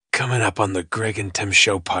Coming up on the Greg and Tim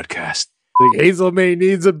Show podcast. Like Hazel May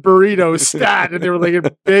needs a burrito stat, and they were like in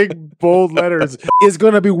big bold letters. Is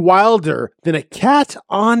going to be wilder than a cat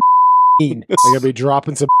on. I'm going to be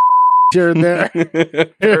dropping some here and there.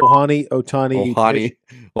 Ohana.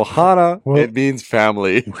 Ohana, it means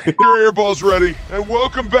family. Get your earballs ready, and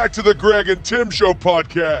welcome back to the Greg and Tim Show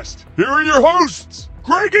podcast. Here are your hosts,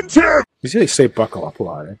 Greg and Tim. You see they say buckle up a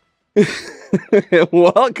lot, eh?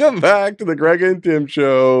 Welcome back to the Greg and Tim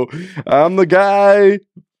Show. I'm the guy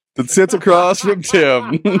that sits across from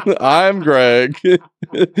Tim. I'm Greg. We're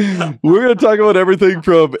going to talk about everything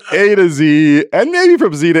from A to Z, and maybe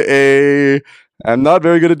from Z to A. I'm not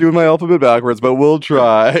very good at doing my alphabet backwards, but we'll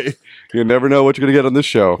try. You never know what you're going to get on this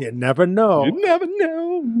show. You never know. You never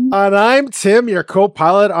know. And I'm Tim, your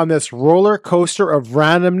co-pilot on this roller coaster of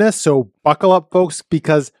randomness. So buckle up, folks,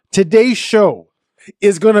 because today's show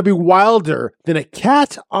is going to be wilder than a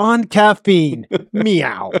cat on caffeine.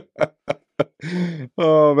 Meow.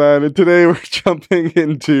 Oh, man. And today we're jumping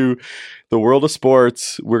into the world of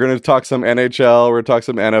sports. We're going to talk some NHL. We're going to talk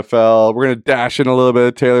some NFL. We're going to dash in a little bit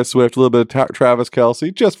of Taylor Swift, a little bit of Travis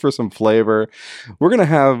Kelce, just for some flavor. We're going to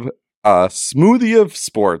have a smoothie of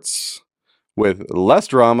sports with less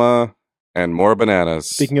drama and more bananas.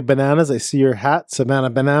 Speaking of bananas, I see your hat. Savannah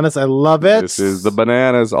Bananas. I love it. This is the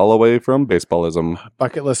bananas all the way from baseballism.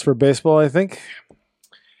 Bucket list for baseball, I think.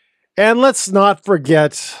 And let's not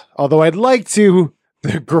forget, although I'd like to,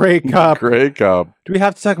 the Grey Cup. Grey Cup. Do we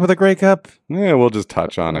have to talk about the Grey Cup? Yeah, we'll just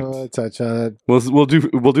touch on it. Touch on it. We'll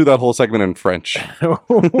do that whole segment in French.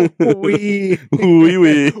 Oui. Oui.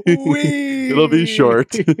 Oui. It'll be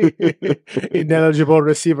short. Ineligible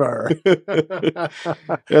receiver.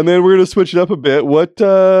 And then we're gonna switch it up a bit. What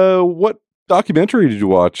documentary did you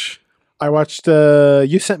watch? I watched.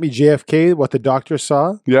 You sent me JFK. What the doctor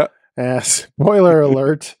saw. Yeah. Spoiler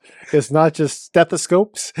alert, it's not just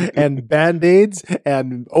stethoscopes and band-aids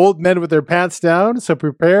and old men with their pants down, so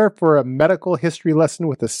prepare for a medical history lesson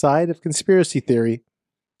with a side of conspiracy theory.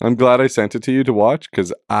 I'm glad I sent it to you to watch,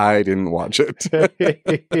 because I didn't watch it.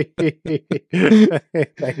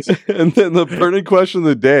 And then the burning question of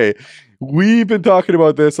the day. We've been talking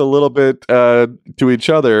about this a little bit to each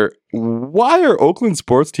other. Why are Oakland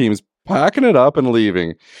sports teams packing it up and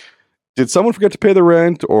leaving? Did someone forget to pay the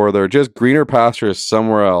rent, or they're just greener pastures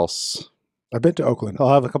somewhere else? I've been to Oakland. I'll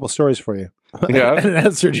have a couple stories for you. Yeah. An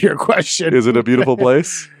answer to your question. Is it a beautiful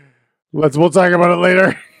place? We'll talk about it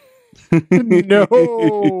later. No.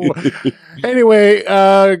 Anyway,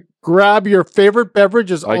 grab your favorite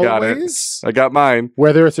beverage as always. I got it. I got mine.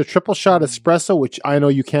 Whether it's a triple shot espresso, which I know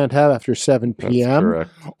you can't have after 7 p.m.,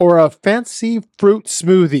 or a fancy fruit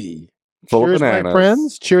smoothie. Full Cheers, of bananas. my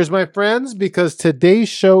friends. Cheers, my friends, because today's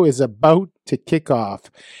show is about to kick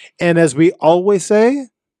off. And as we always say,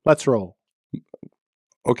 let's roll.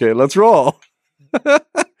 Okay, let's roll.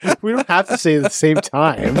 We don't have to say it at the same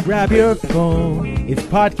time. Grab your phone. It's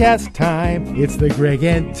podcast time. It's the Greg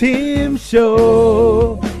and Tim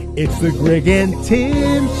Show. It's the Greg and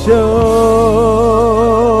Tim Show.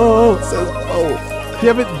 It says both.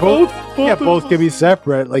 Yeah, but both can be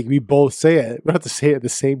separate. Like we both say it. We don't have to say it at the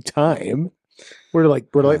same time. We're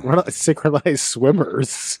not synchronized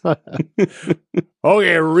swimmers.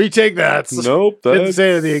 Okay, retake that. Nope. Didn't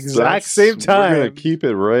say it at the exact same time. We're going to keep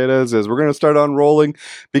it right as is. We're going to start unrolling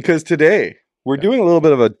because today we're doing a little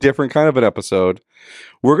bit of a different kind of an episode.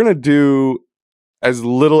 We're going to do as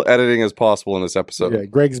little editing as possible in this episode. Yeah,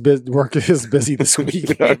 Greg's work is busy this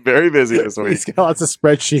week. I'm very busy this week. He's got lots of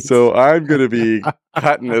spreadsheets. So I'm going to be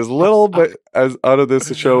cutting as little bit as out of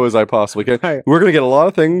this show as I possibly can. We're going to get a lot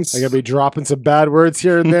of things. I'm going to be dropping some bad words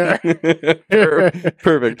here and there.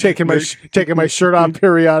 Perfect. taking my shirt off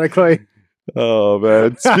periodically. Oh,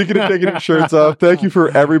 man. Speaking of taking your shirts off, thank you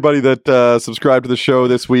for everybody that subscribed to the show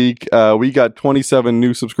this week. We got 27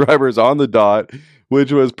 new subscribers on the dot,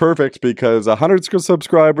 which was perfect because 100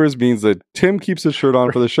 subscribers means that Tim keeps his shirt on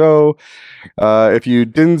for the show. If you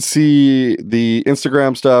didn't see the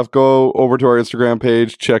Instagram stuff, go over to our Instagram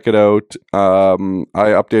page, check it out. I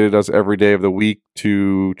updated us every day of the week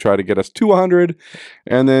to try to get us to 100.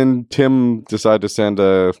 And then Tim decided to send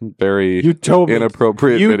a very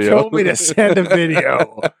inappropriate video. You told me to send a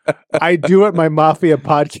video. I do what my Mafia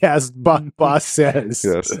podcast boss says.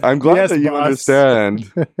 Yes. I'm glad that you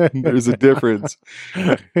understand. There's a difference.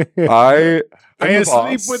 I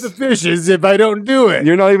sleep with the fishes if I don't do it.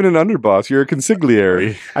 You're not even an underboss. You're a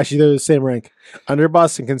consigliere. Actually, they're the same rank.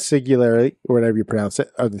 Underboss and consigliere, or whatever you pronounce it,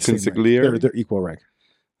 are the same rank. They're equal rank.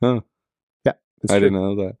 Huh. Yeah. I didn't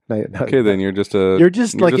know that. Okay, then you're just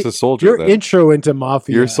a soldier. Your then. intro into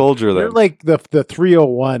Mafia. You're a soldier then. You're like the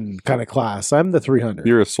 301 kind of class. I'm the 300.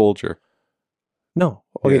 You're a soldier. No.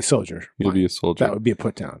 Okay, Yeah. soldier. You'll be a soldier. That would be a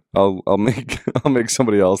put down. I'll make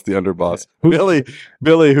somebody else the underboss. Who's-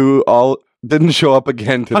 Billy, who didn't show up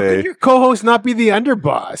again How today. can your co-host not be the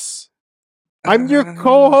underboss? I'm your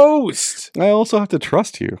co-host. I also have to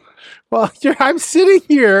trust you. Well, I'm sitting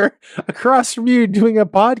here across from you doing a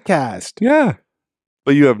podcast. Yeah.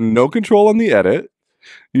 But you have no control on the edit.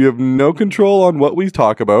 You have no control on what we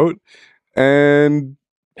talk about. And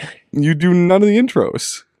you do none of the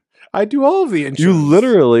intros. I do all of the intros. You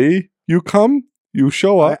literally, you come, you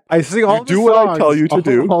show up. I sing all You the do songs. what I tell you to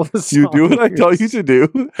do. All the You do what I tell you songs. to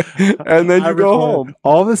do. And then I you go record home.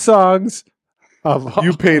 All the songs of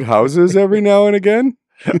You paint houses every now and again.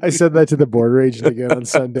 I said that to the border agent again on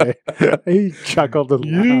Sunday. He chuckled and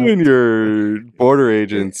You laughed. and your border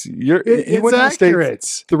agents, you It's went to the accurate.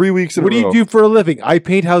 States 3 weeks in What a do row. you do for a living? I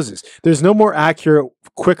paint houses. There's no more accurate,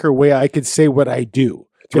 quicker way I could say what I do.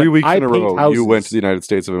 3 weeks I in a paint row, houses. you went to the United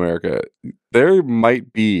States of America. There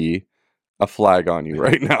might be a flag on you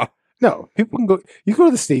right now. No, people can go. You go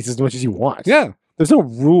to the States as much as you want. Yeah. There's no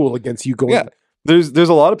rule against you going. Yeah. There's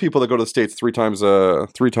a lot of people that go to the States three times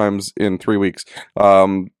in 3 weeks.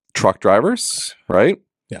 Truck drivers, right?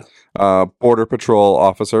 Yeah. Border patrol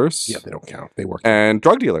officers. Yeah, they don't count. They work. And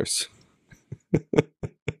drug dealers.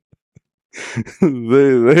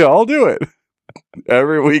 they all do it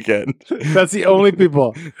every weekend. That's the only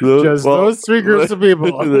people. Just those three groups of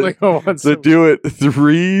people. Only go once They a do it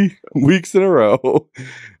 3 weeks in a row.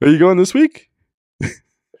 Are you going this week? week.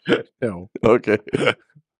 No. Okay.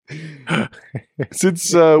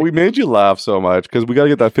 Since we made you laugh so much, because we got to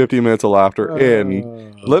get that 15 minutes of laughter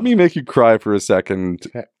in, let me make you cry for a second.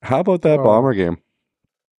 How about that Bomber game?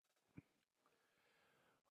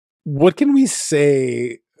 What can we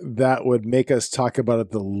say that would make us talk about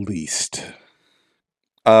it the least?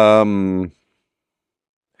 Um,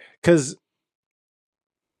 Because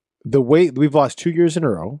the way we've lost 2 years in a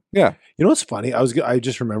row. Yeah. You know what's funny? I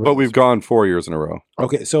just remember. But we've gone 4 years in a row.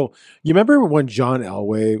 Okay, so you remember when John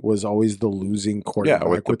Elway was always the losing quarterback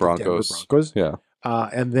with the Denver Broncos. Broncos? Yeah.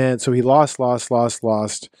 And then so he lost,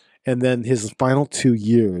 and then his final 2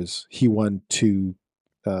 years he won two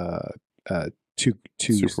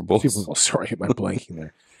Super Bowls. Sorry, am I blanking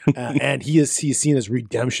there? And he's seen his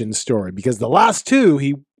redemption story because the last two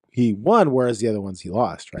he won, whereas the other ones he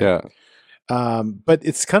lost, right? Yeah. But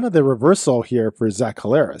it's kind of the reversal here for Zach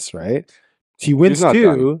Collaros, right? He wins He's not 2,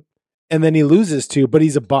 done. and then he loses 2, but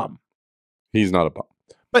he's a bum. He's not a bum.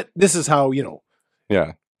 But this is how,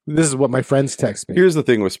 Yeah. this is what my friends text me. Here's the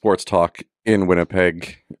thing with sports talk in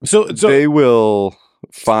Winnipeg. So They will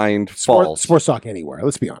find fault. sports talk anywhere.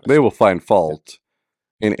 Let's be honest. They will find fault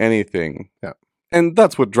in anything. Yeah. And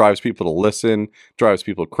that's what drives people to listen, drives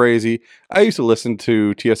people crazy. I used to listen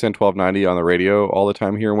to TSN 1290 on the radio all the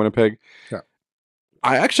time here in Winnipeg. Yeah.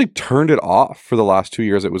 I actually turned it off for the last 2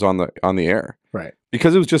 years it was on the air. Right.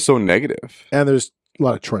 Because it was just so negative. And there's a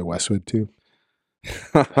lot of Troy Westwood too.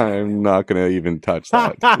 I'm not going to even touch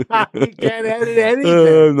that. You can't edit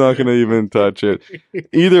anything. I'm not going to even touch it.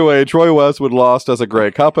 Either way, Troy Westwood lost us a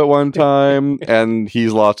Grey Cup at one time, and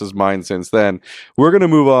he's lost his mind since then. We're going to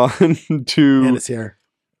move on to And it's here.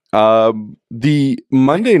 the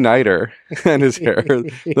Monday Nighter and his hair.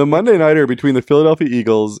 The Monday Nighter between the Philadelphia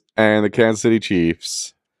Eagles and the Kansas City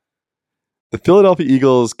Chiefs. The Philadelphia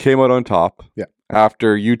Eagles came out on top. Yeah.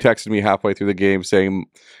 After you texted me halfway through the game saying,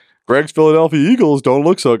 Greg's Philadelphia Eagles don't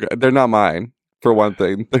look so good. They're not mine, for one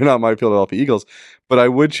thing. They're not my Philadelphia Eagles. But I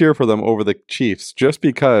would cheer for them over the Chiefs just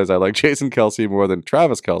because I like Jason Kelce more than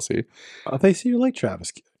Travis Kelce. They see you like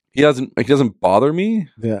Travis. He doesn't bother me,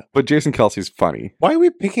 Yeah. but Jason Kelce's funny. Why are we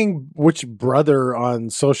picking which brother on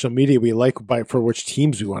social media we like for which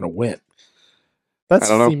teams we want to win? That I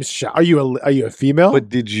don't know. seems. Are you a female? But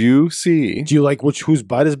did you see? Do you like whose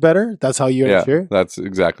butt is better? That's how you Yeah, cheer. that's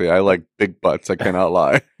exactly. I like big butts. I cannot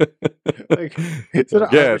lie. Like, it's an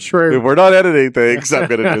Again, arbitrary. if we're not editing things, I'm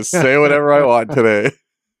going to just say whatever I want today.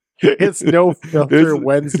 It's no filter It's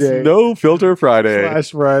Wednesday. no filter Friday.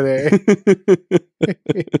 Slash Friday,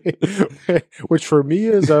 which for me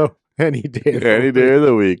is any day. of the Any day of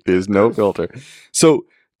the week, there's no filter. So,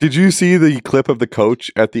 did you see the clip of the coach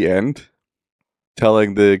at the end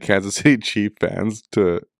telling the Kansas City Chief fans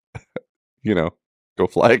to, go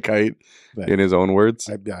fly a kite Yeah. in his own words?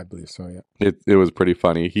 I believe so. Yeah. It was pretty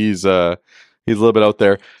funny. He's a little bit out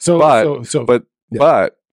there, So, but yeah.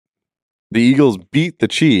 but the Eagles beat the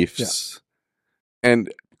Chiefs.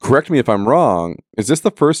 And correct me if I'm wrong. Is this the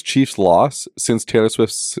first Chiefs loss since Taylor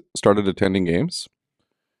Swift started attending games?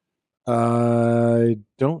 I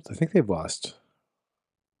think they've lost.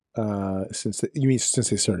 Since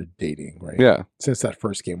they started dating, right? Yeah, Since that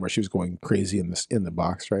first game where she was going crazy in the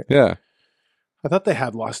box, right? yeah. I thought they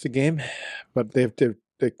had lost a game, but they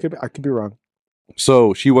could. I could be wrong.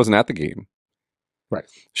 So she wasn't at the game. Right.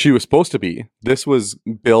 She was supposed to be. This was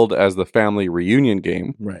billed as the family reunion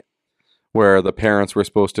game. Right. Where the parents were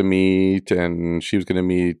supposed to meet, and she was going to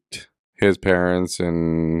meet his parents,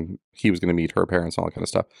 and he was going to meet her parents, all that kind of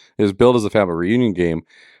stuff. It was billed as a family reunion game,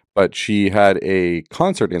 but she had a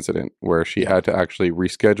concert incident where she had to actually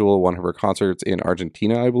reschedule one of her concerts in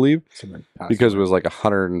Argentina, I believe, because it was like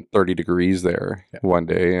 130 degrees there one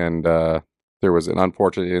day, and there was an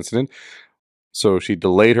unfortunate incident. So she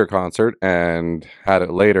delayed her concert and had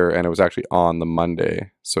it later, and it was actually on the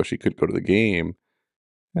Monday, so she could go to the game.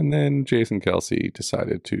 And then Jason Kelce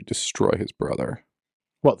decided to destroy his brother.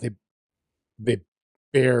 Well, they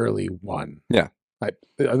barely won. Yeah.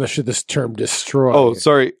 I'm not sure this term destroy. Oh,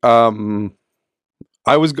 sorry. I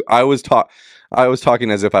was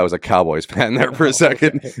talking as if I was a Cowboys fan there for a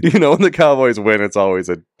second. Okay. You know, when the Cowboys win, it's always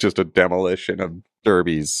just a demolition of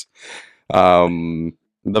derbies. The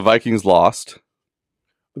Vikings lost.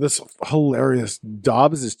 This hilarious.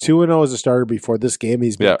 Dobbs is 2-0 as a starter before this game.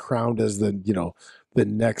 He's been crowned as the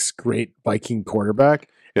next great Viking quarterback.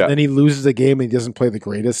 Yeah. And then he loses a game and he doesn't play the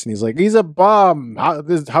greatest. And he's like, he's a bum.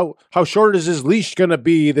 How short is his leash going to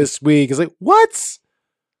be this week? It's like, what?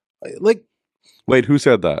 Like, wait, who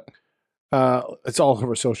said that? It's all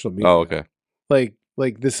over social media. Oh, okay.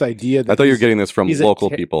 Like this idea that I thought you were getting this from local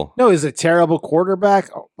people. No, he's a terrible quarterback.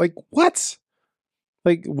 Like, what?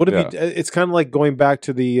 Like, what have you? It's kind of like going back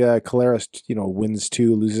to the Caleres, wins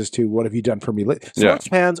 2, loses 2. What have you done for me? Sports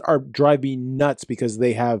fans are drive me nuts because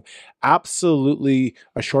they have absolutely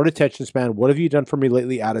a short attention span. What have you done for me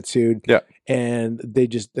lately? Attitude. Yeah, and they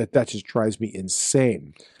just that just drives me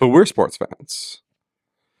insane. But we're sports fans.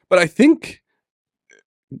 But I think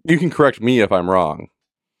you can correct me if I'm wrong.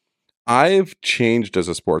 I've changed as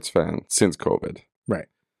a sports fan since COVID. Right.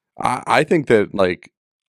 I think that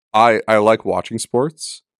I like watching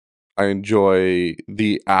sports. I enjoy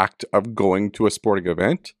the act of going to a sporting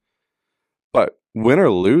event. But win or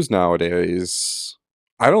lose nowadays,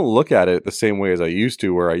 I don't look at it the same way as I used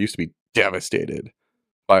to, where I used to be devastated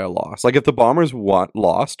by a loss. Like if the Bombers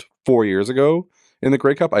lost 4 years ago in the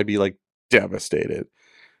Grey Cup, I'd be like devastated.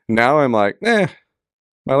 Now I'm like, my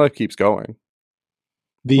life keeps going.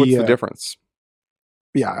 What's the difference?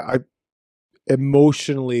 Yeah, I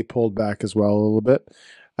emotionally pulled back as well a little bit.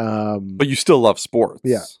 But you still love sports.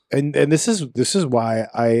 Yeah. And this is why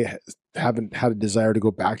I haven't had a desire to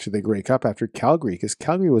go back to the Grey Cup after Calgary, because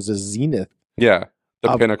Calgary was a zenith. Yeah.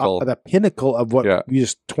 The pinnacle. The pinnacle of what we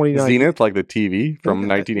just 29. Zenith, like the TV from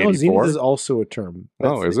 1984? No, zenith is also a term.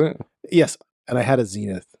 Is it? Yes. And I had a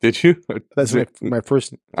zenith. Did you? That's my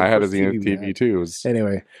first. I had a zenith TV too.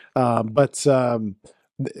 Anyway. But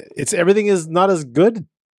everything is not as good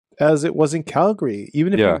as it was in Calgary.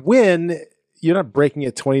 Even if you win, you're not breaking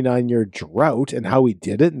a 29-year drought, and how we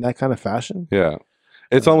did it in that kind of fashion. Yeah.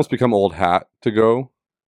 It's almost become old hat to go,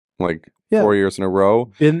 4 years in a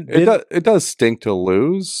row. It does stink to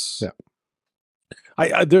lose.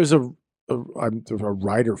 Yeah. There's I'm a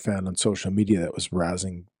Rider fan on social media that was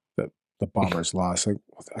razzing that the Bombers lost.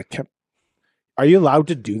 Are you allowed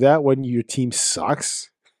to do that when your team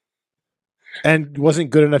sucks and wasn't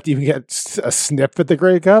good enough to even get a sniff at the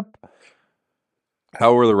Grey Cup?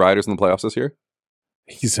 How were the Riders in the playoffs this year?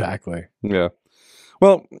 Exactly. Yeah.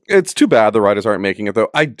 Well, it's too bad the Riders aren't making it, though.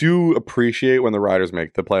 I do appreciate when the Riders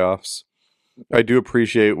make the playoffs. I do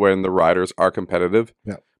appreciate when the Riders are competitive.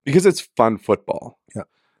 Yeah. Because it's fun football. Yeah.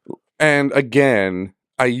 And again,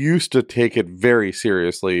 I used to take it very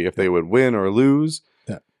seriously if they would win or lose.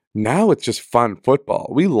 Yeah. Now it's just fun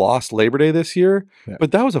football. We lost Labor Day this year,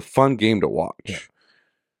 but that was a fun game to watch. Yeah.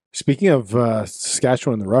 Speaking of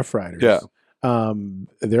Saskatchewan and the Rough Riders,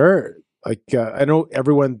 they're I know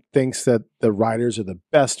everyone thinks that the Riders are the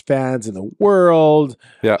best fans in the world.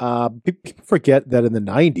 Yeah. People forget that in the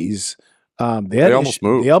 90s, they almost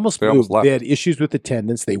moved. They had issues with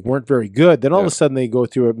attendance. They weren't very good. Then all of a sudden they go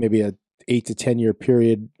through maybe a 8 to 10 year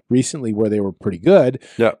period recently where they were pretty good.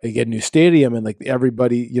 Yeah. They get a new stadium and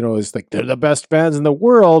everybody, is they're the best fans in the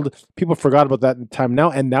world. People forgot about that in time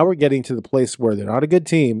now. And now we're getting to the place where they're not a good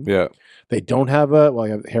team. Yeah. They don't have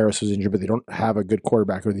Harris was injured, but they don't have a good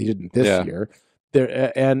quarterback, or they didn't this year.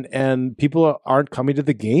 And people aren't coming to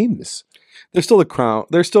the games. They're still the crown.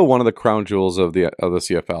 They're still one of the crown jewels of the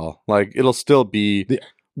CFL. It'll still be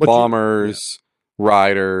Bombers,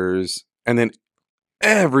 Riders, and then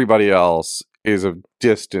everybody else is a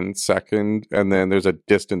distant second, and then there's a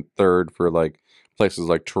distant third for places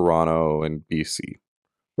like Toronto and BC.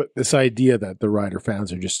 But this idea that the Rider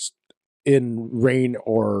fans are just in rain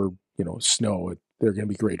or snow, they're going to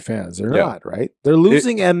be great fans. They're Yeah. not, right? They're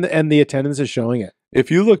losing, and the attendance is showing it. If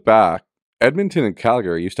you look back, Edmonton and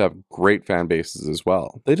Calgary used to have great fan bases as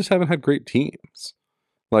well. They just haven't had great teams.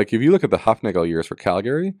 Like, if you look at the Huffnagel years for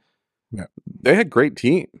Calgary, Yeah. they had great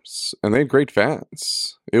teams and they had great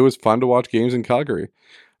fans. It was fun to watch games in Calgary.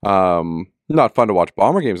 Not fun to watch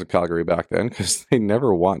Bomber games in Calgary back then because they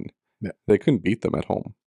never won. Yeah. They couldn't beat them at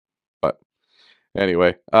home. But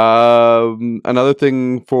anyway, another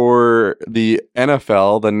thing for the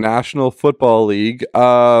NFL, the National Football League,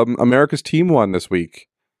 America's team won this week.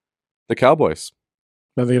 The Cowboys.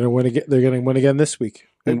 Now they're going to win again. They're going to win again this week.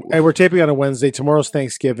 And we're taping on a Wednesday. Tomorrow's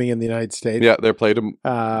Thanksgiving in the United States. Yeah, they play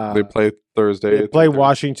Thursday. They play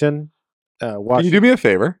Washington. Can you do me a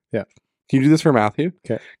favor? Yeah. Can you do this for Matthew?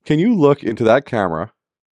 Okay. Can you look into that camera?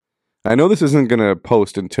 I know this isn't going to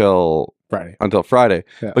post until Friday,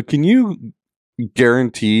 Yeah. but can you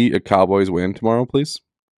guarantee a Cowboys win tomorrow, please?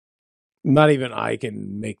 Not even I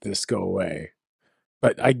can make this go away.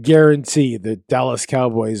 But I guarantee the Dallas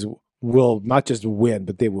Cowboys will not just win,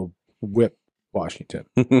 but they will whip Washington.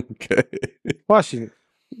 Okay. Washington.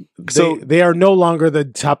 So they are no longer the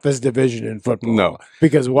toughest division in football. No.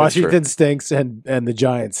 Because Washington stinks and the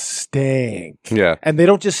Giants stink. Yeah. And they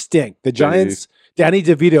don't just stink. The Giants, Danny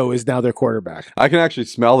DeVito is now their quarterback. I can actually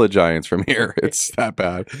smell the Giants from here. It's that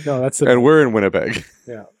bad. No, that's And we're in Winnipeg.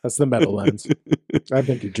 yeah, that's the Meadowlands. I've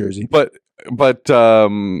been to Jersey. But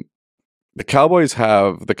the Cowboys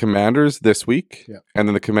have the Commanders this week, and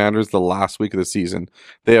then the Commanders the last week of the season.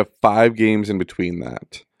 They have 5 games in between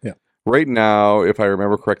that. Yeah. Right now, if I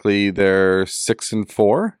remember correctly, they're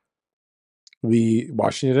 6-4. The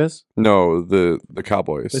Washington is? No, the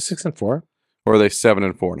Cowboys. They're 6-4. Or are they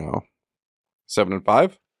 7-4 now?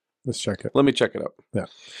 7-5? Let's check it. Let me check it out. Yeah.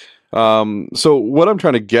 So what I'm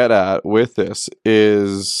trying to get at with this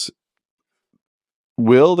is,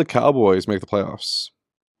 will the Cowboys make the playoffs?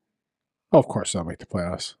 Oh, of course they'll make the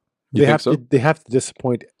playoffs. You think so? They have to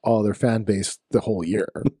disappoint all their fan base the whole year.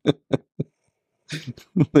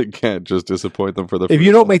 They can't just disappoint them for the. If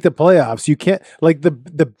you don't make the playoffs, you can't. Like the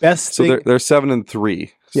best So thing. they're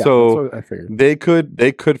 7-3. Yeah, So that's what I figured.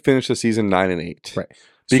 they could finish the season 9-8. Right.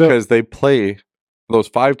 Because they play, those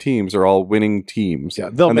 5 teams are all winning teams. Yeah,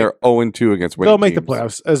 they're 0-2 against winning. They'll make the teams.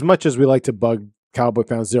 playoffs. As much as we like to bug Cowboy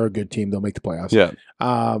fans, they're a good team. They'll make the playoffs. Yeah.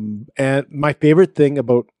 And my favorite thing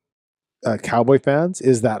about Cowboy fans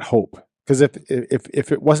is that hope. Because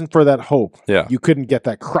if it wasn't for that hope, you couldn't get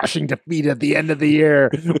that crushing defeat at the end of the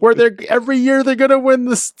year, where every year they're gonna win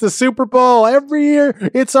the Super Bowl. Every year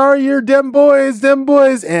it's our year, dem boys,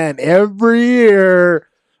 and every year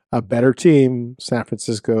a better team, San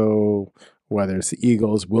Francisco, whether it's the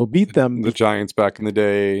Eagles, will beat them. The Giants back in the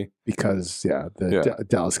day, because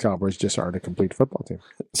Dallas Cowboys just aren't a complete football team.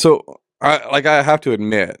 So I have to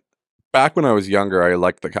admit, back when I was younger, I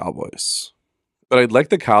liked the Cowboys. But I liked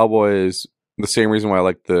the Cowboys the same reason why I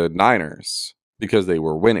liked the Niners, because they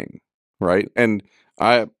were winning, right? And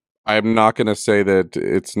I'm not going to say that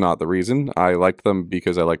it's not the reason. I liked them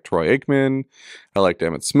because I liked Troy Aikman, I liked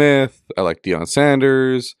Emmitt Smith, I liked Deion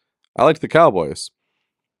Sanders, I liked the Cowboys.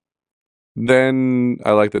 Then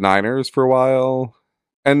I liked the Niners for a while.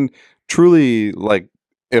 And truly, like,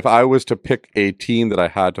 if I was to pick a team that I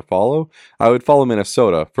had to follow, I would follow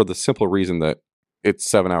Minnesota for the simple reason that it's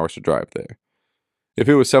 7 hours to drive there. If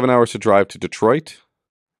it was 7 hours to drive to Detroit,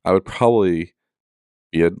 I would probably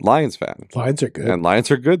be a Lions fan. Lions are good. And Lions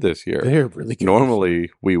are good this year. They're really good. Normally,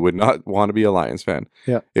 we would not want to be a Lions fan.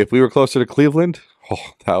 Yeah. If we were closer to Cleveland,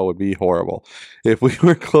 that would be horrible. If we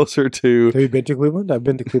were closer to... Have you been to Cleveland? I've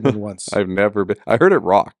been to Cleveland once. I've never been. I heard it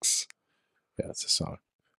rocks. Yeah, it's a song.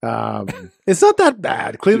 It's not that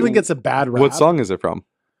bad. Cleveland gets a bad rap. What song is it from?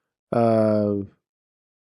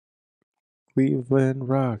 Cleveland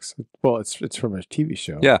Rocks. Well, it's from a TV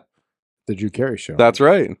show. Yeah. The Drew Carey Show. That's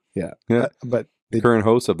right. Yeah. Yeah. But Current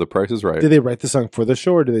host of The Price is Right. Did they write the song for the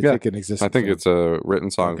show, or do they take an existing I think song? it's a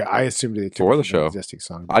written song. Okay, I assumed they took for the an show. existing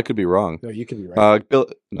song. I could be wrong. No, you could be right.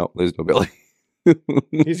 No, there's no Billy.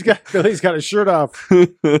 Billy's got his shirt off.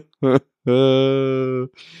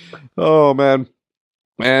 Oh, man.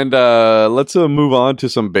 And let's move on to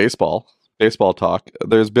some baseball talk.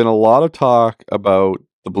 There's been a lot of talk about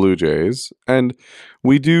the Blue Jays, and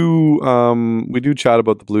we do chat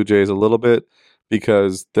about the Blue Jays a little bit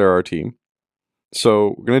because they're our team.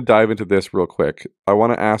 So we're going to dive into this real quick. I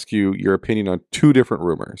want to ask you your opinion on 2 different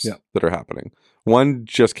rumors that are happening. One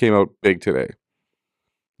just came out big today.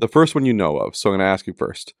 The first one you know of, so I'm going to ask you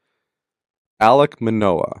first. Alek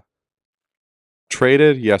Manoah,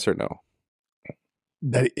 traded, yes or no?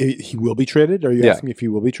 That he will be traded? Are you asking if he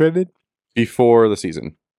will be traded? Before the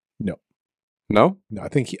season? No. No? No, I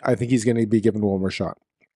think he's going to be given one more shot.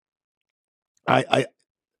 I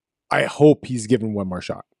hope he's given one more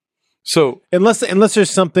shot. So unless there's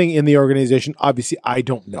something in the organization, obviously I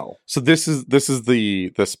don't know. So this is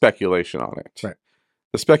the speculation on it. Right.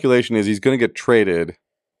 The speculation is he's going to get traded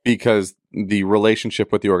because the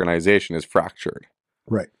relationship with the organization is fractured.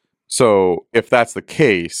 Right. So if that's the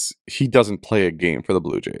case, he doesn't play a game for the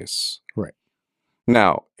Blue Jays. Right.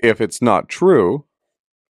 Now, if it's not true,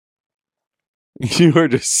 you are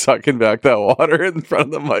just sucking back that water in front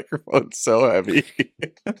of the microphone so heavy.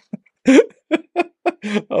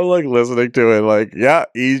 I'm like listening to it like, yeah,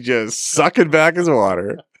 he's just sucking back his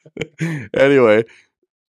water. Anyway,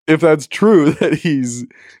 if that's true that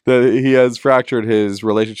he has fractured his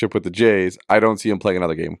relationship with the Jays, I don't see him playing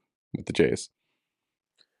another game with the Jays.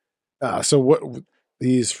 So what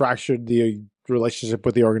he's fractured the relationship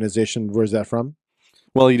with the organization. Where's that from?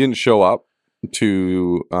 Well, he didn't show up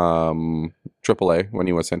to AAA when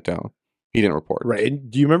he was sent down. He didn't report. Right. And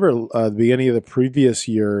do you remember the beginning of the previous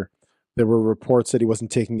year, there were reports that he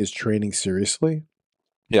wasn't taking his training seriously?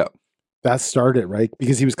 Yeah. That started, right?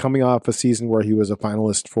 Because he was coming off a season where he was a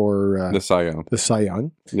finalist for the Cy Young. The Cy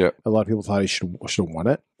Young. Yeah. A lot of people thought he should have won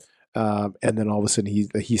it. And then all of a sudden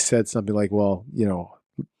he said something like, well,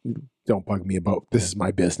 don't bug me about this is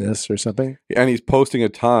my business or something. And he's posting a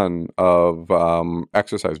ton of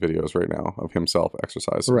exercise videos right now of himself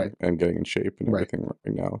exercising and getting in shape and everything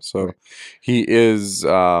right now. So he is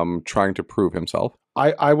trying to prove himself.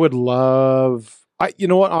 I would love. You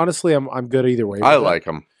know what? Honestly, I'm good either way. I like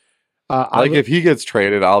him. If he gets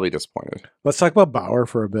traded, I'll be disappointed. Let's talk about Bauer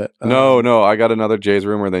for a bit. No, I got another Jays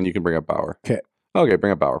rumor. Then you can bring up Bauer. Okay,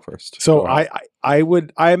 bring up Bauer first. So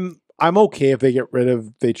I'm okay if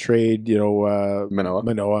they trade,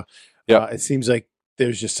 Manoah. Yeah. It seems like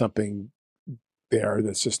there's just something there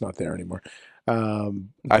that's just not there anymore. I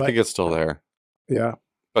think it's still there. Yeah.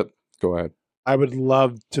 But go ahead. I would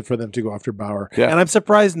love for them to go after Bauer. Yeah. And I'm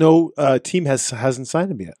surprised no team hasn't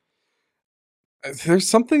signed him yet. There's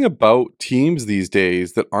something about teams these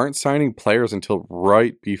days that aren't signing players until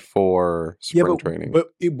right before spring training. But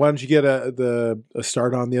why don't you get a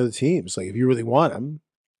start on the other teams? Like if you really want them,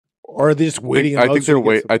 or are they just waiting? I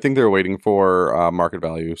think they're waiting for market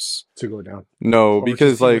values to go down. No,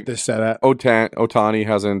 because like they're set at. Otani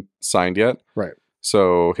hasn't signed yet, right?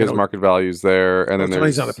 So his market value's there, and then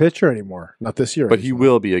he's not a pitcher anymore, not this year. But he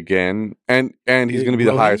will be again, and he's going to be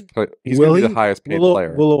the highest. He's going to be the highest paid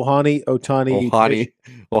player. Will Otani?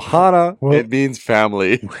 Ohana. It means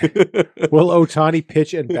family. Will Otani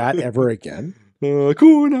pitch and bat ever again?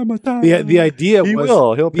 The idea he was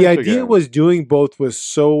will. He'll pitch the idea again. was doing both was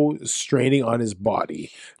so straining on his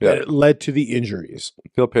body that it led to the injuries.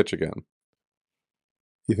 He'll pitch again.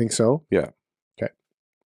 You think so? Yeah.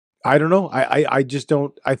 I don't know. I just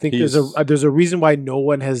don't. I think there's a reason why no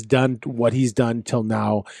one has done what he's done till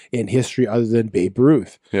now in history other than Babe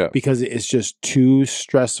Ruth. Yeah, because it's just too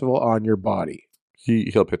stressful on your body.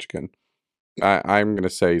 He'll pitch again. I'm going to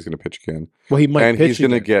say he's going to pitch again. Well, he might, and pitch he's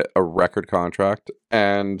going to get a record contract.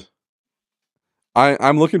 And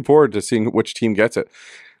I'm looking forward to seeing which team gets it.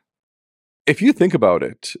 If you think about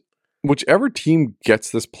it, whichever team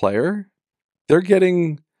gets this player, they're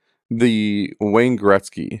getting the Wayne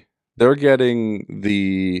Gretzky. They're getting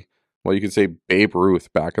you could say Babe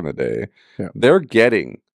Ruth back in the day. Yeah. They're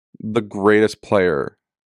getting the greatest player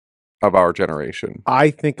of our generation. I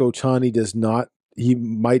think Otani does not. He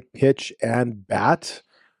might pitch and bat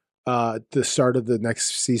the start of the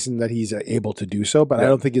next season that he's able to do so, but I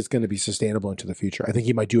don't think it's going to be sustainable into the future. I think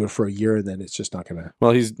he might do it for a year and then it's just not going to.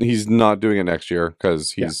 Well, he's not doing it next year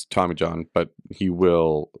because he's Tommy John, but he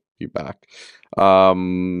will be back.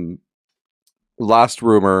 Last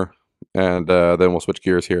rumor, and then we'll switch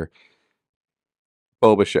gears here.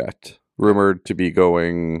 Bo Bichette, rumored to be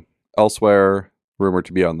going elsewhere, rumored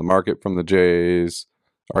to be on the market from the Jays.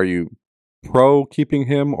 Are you pro keeping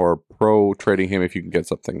him or pro trading him if you can get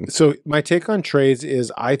something? So my take on trades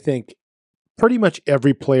is I think pretty much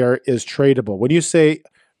every player is tradable. When you say,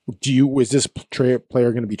 is this player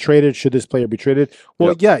going to be traded? Should this player be traded?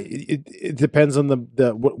 Well, yeah, it depends on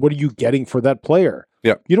what are you getting for that player?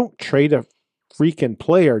 Yeah. You don't trade a freaking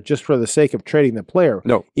player just for the sake of trading the player.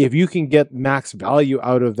 No. If you can get max value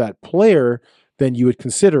out of that player, then you would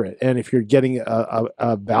consider it. And if you're getting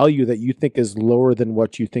a value that you think is lower than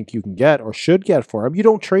what you think you can get or should get for him, you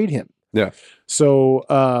don't trade him. Yeah. So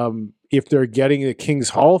if they're getting a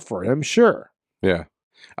King's Hall for him, sure. Yeah.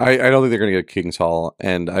 I don't think they're going to get King's Hall.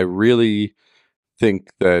 And I really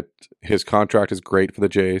think that his contract is great for the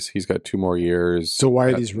Jays. He's got 2 more years. So why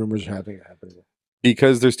are these rumors happening?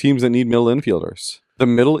 Because there's teams that need middle infielders. The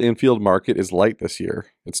middle infield market is light this year.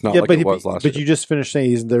 It's not like it was last year. But you just finished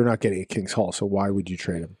saying they're not getting a Kings Hall, so why would you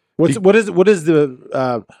trade him? What is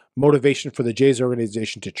the motivation for the Jays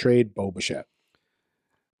organization to trade Bo Bichette?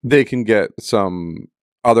 They can get some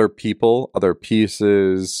other people, other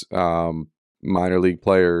pieces, minor league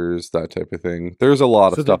players, that type of thing. There's a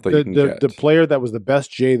lot of stuff that you can get. The player that was the best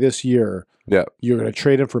Jay this year, yeah, you're going to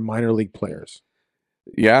trade him for minor league players.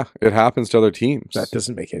 Yeah, it happens to other teams. That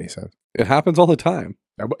doesn't make any sense. It happens all the time.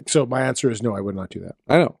 So my answer is no, I would not do that.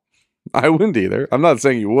 I know. I wouldn't either. I'm not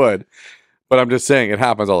saying you would, but I'm just saying it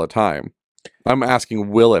happens all the time. I'm asking,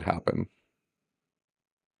 will it happen?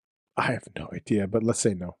 I have no idea, but let's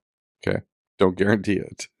say no. Okay. Don't guarantee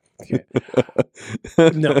it. Okay.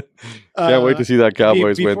 No. Can't wait to see that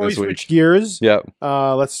Cowboys win this week. Switch gears. Yeah.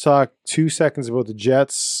 Let's talk 2 seconds about the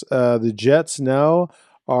Jets. The Jets now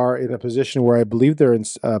are in a position where I believe they're in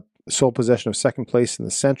sole possession of second place in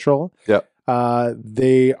the Central. Yeah.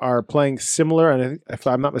 They are playing similar, and if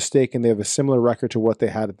I'm not mistaken, they have a similar record to what they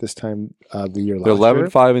had at this time the year last year. They're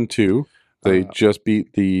 11-5-2. They just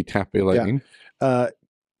beat the Tampa Bay Lightning. Yeah.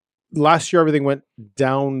 Last year, everything went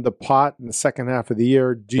down the pot in the second half of the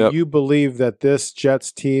year. Do you believe that this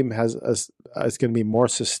Jets team is going to be more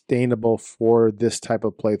sustainable for this type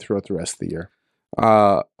of play throughout the rest of the year?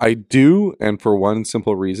 I do, and for one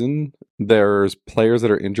simple reason. There's players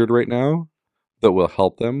that are injured right now that will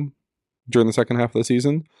help them during the second half of the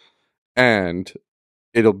season, and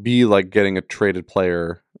it'll be like getting a traded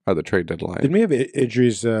player at the trade deadline. Didn't we have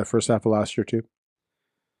injuries first half of last year too?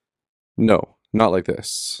 No, not like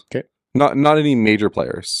this. Okay. Not any major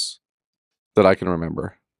players that I can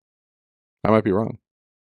remember. I might be wrong.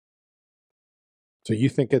 So you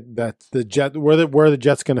think that the Jet where are the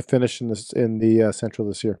Jets going to finish in the Central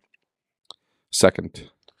this year?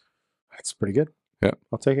 Second. That's pretty good. Yeah,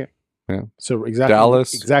 I'll take it. Yeah. So exactly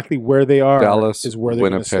Dallas, exactly where they are. Dallas is where they're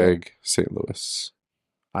Winnipeg, St. Louis.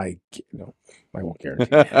 I won't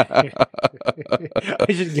guarantee. I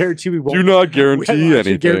should guarantee we won't. Do not guarantee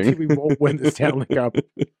anything. Guarantee we won't win the Stanley Cup.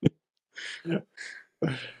 All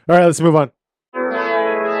right, let's move on.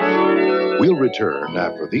 We'll return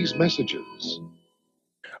after these messages.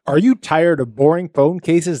 Are you tired of boring phone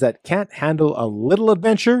cases that can't handle a little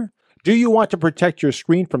adventure? Do you want to protect your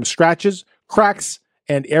screen from scratches, cracks,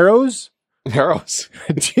 and arrows? Arrows.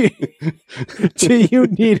 do you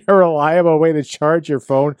need a reliable way to charge your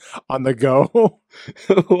phone on the go?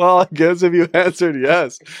 Well, I guess if you answered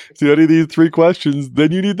yes to any of these 3 questions,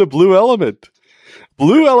 then you need the Blue Element.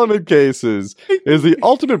 Blue Element Cases is the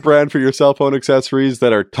ultimate brand for your cell phone accessories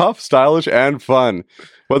that are tough, stylish, and fun.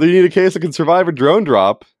 Whether you need a case that can survive a drone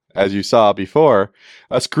drop, as you saw before,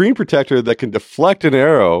 a screen protector that can deflect an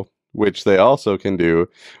arrow, which they also can do,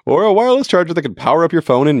 or a wireless charger that can power up your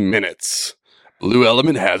phone in minutes. Blue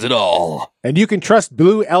Element has it all. And you can trust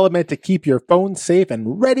Blue Element to keep your phone safe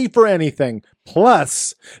and ready for anything.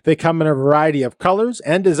 Plus, they come in a variety of colors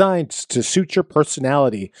and designs to suit your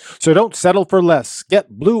personality. So don't settle for less.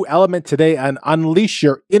 Get Blue Element today and unleash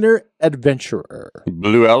your inner adventurer.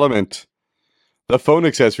 Blue Element. The phone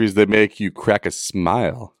accessories that make you crack a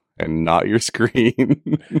smile and not your screen.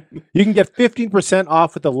 You can get 15%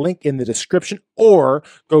 off with the link in the description or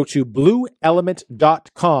go to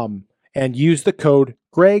blueelement.com and use the code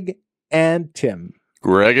Greg and Tim.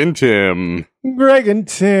 Greg and Tim. Greg and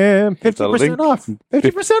Tim. 50% off.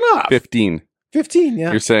 50% off. 15. 15,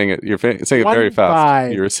 yeah. You're saying it. You're saying it very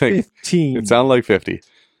fast. You're saying 15. It sounded like 50.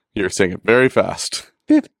 You're saying it very fast.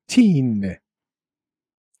 15.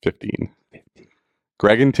 15.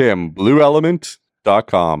 Greg and Tim.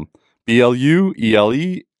 BlueElement.com.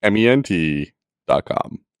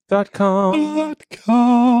 BlueElement.com.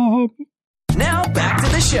 .com. Now back to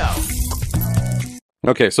the show.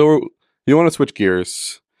 Okay, so you want to switch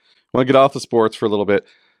gears. I want to get off the sports for a little bit.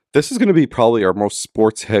 This is going to be probably our most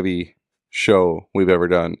sports-heavy show we've ever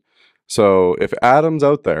done. So if Adam's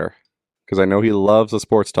out there, because I know he loves the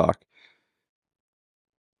sports talk,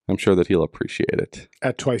 I'm sure that he'll appreciate it.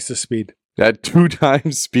 At twice the speed. At 2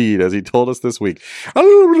 times speed, as he told us this week.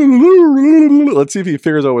 Let's see if he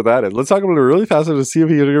figures out what that is. Let's talk about it really fast to see if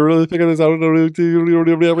he can really figure this out. The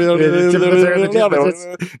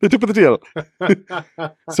tip of the tail.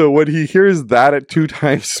 So when he hears that at 2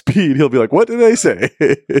 times speed, he'll be like, what did I say?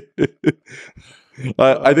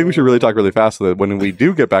 I think we should really talk really fast so that when we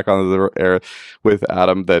do get back on the air with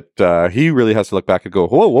Adam, that he really has to look back and go,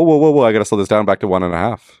 whoa, I got to slow this down back to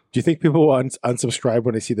 1.5. Do you think people will unsubscribe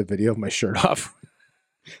when they see the video of my shirt off?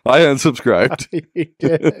 I unsubscribed. You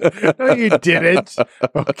did. No, you didn't.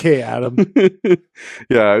 Okay, Adam.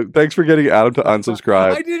 Yeah, thanks for getting Adam to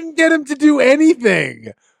unsubscribe. I didn't get him to do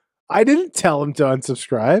anything. I didn't tell him to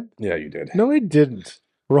unsubscribe. Yeah, you did. No, I didn't.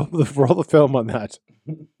 Roll the film on that.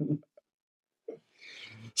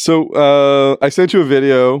 So I sent you a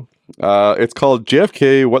video. It's called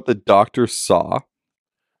JFK, What the Doctor Saw.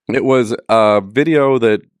 It was a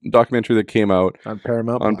documentary that came out On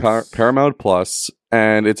Paramount on Plus. Paramount Plus,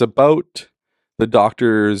 and it's about the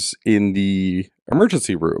doctors in the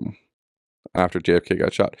emergency room after JFK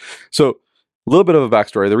got shot. So a little bit of a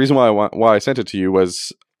backstory. The reason why I sent it to you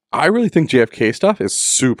was I really think JFK stuff is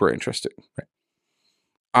super interesting. Right.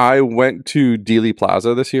 I went to Dealey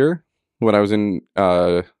Plaza this year when I was in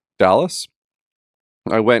Dallas.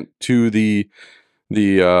 I went to the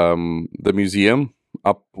museum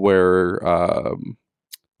up where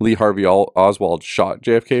Lee Harvey Oswald shot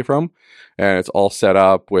JFK from, and it's all set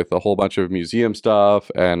up with a whole bunch of museum stuff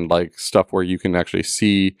and like stuff where you can actually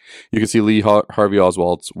see Lee Harvey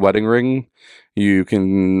Oswald's wedding ring. You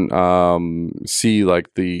can see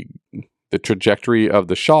like the trajectory of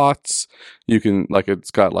the shots. You can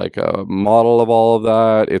it's got like a model of all of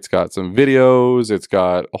that. It's got some videos. It's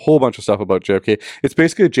got a whole bunch of stuff about JFK. It's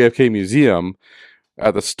basically a JFK museum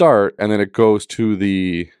at the start, and then it goes to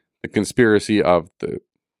the conspiracy of the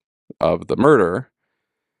murder,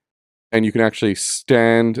 and you can actually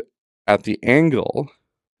stand at the angle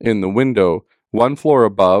in the window one floor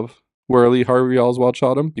above where Lee Harvey Oswald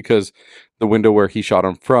shot him, because the window where he shot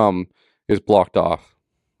him from is blocked off.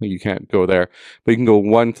 You can't go there, but you can go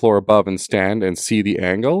one floor above and stand and see the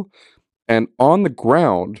angle. And on the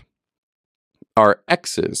ground are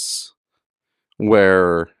X's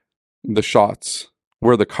where the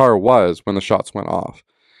car was when the shots went off.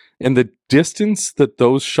 And the distance that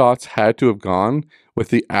those shots had to have gone with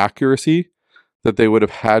the accuracy that they would have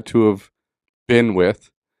had to have been with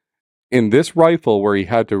in this rifle where he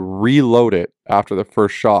had to reload it after the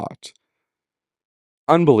first shot.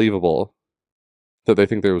 Unbelievable that they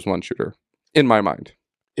think there was one shooter, in my mind.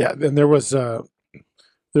 Yeah, and there was an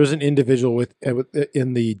individual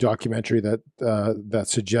in the documentary that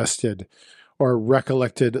suggested or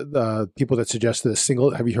recollected people that suggested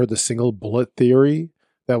have you heard the single bullet theory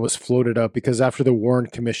that was floated out? Because after the Warren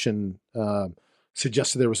Commission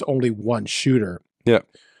suggested there was only one shooter. Yeah.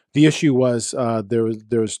 The issue was there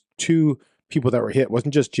was two people that were hit. It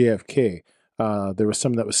wasn't just JFK. There was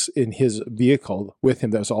someone that was in his vehicle with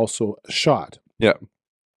him that was also shot. Yeah.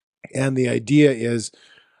 And the idea is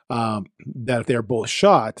that if they're both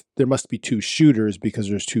shot, there must be two shooters because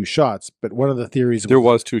there's two shots. But one of the theories there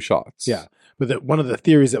was two shots. Yeah. But one of the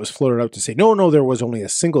theories that was floated out to say, no, there was only a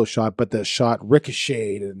single shot, but the shot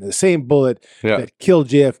ricocheted, and the same bullet that killed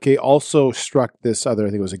JFK also struck this other, I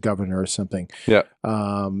think it was a governor or something. Yeah.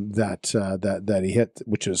 That he hit,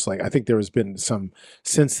 which was like, I think there has been some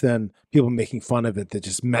since then people making fun of it that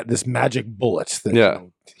just met this magic bullet that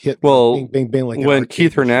hit. Well, bing, bing, bing, like when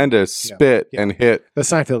Keith Hernandez spit and hit the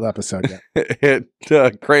Seinfeld episode, hit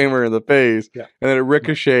Kramer in the face, and then it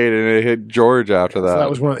ricocheted and it hit George after that. So that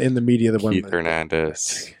was one in the media. Keith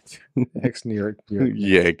Hernandez, ex-New York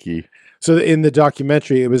Yankee. So in the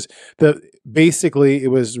documentary, it was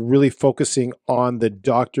really focusing on the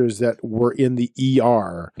doctors that were in the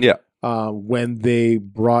ER. Yeah. When they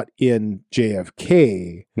brought in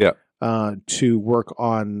JFK. Yeah. To work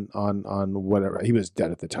on whatever. He was dead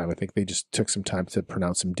at the time. I think they just took some time to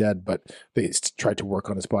pronounce him dead, but they tried to work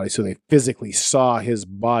on his body. So they physically saw his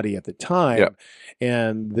body at the time. Yeah.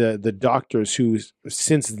 And the doctors who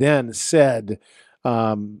since then said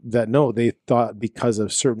that no, they thought because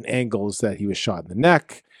of certain angles that he was shot in the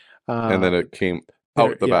neck. And then it came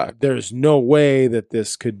out the back. There's no way that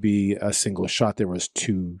this could be a single shot. There was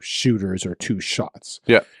two shooters or two shots.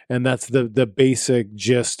 Yeah. And that's the basic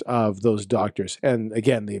gist of those doctors. And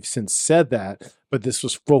again, they've since said that, but this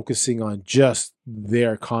was focusing on just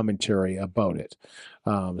their commentary about it.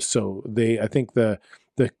 So I think the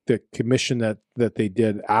commission that they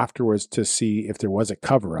did afterwards to see if there was a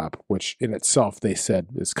cover-up, which in itself they said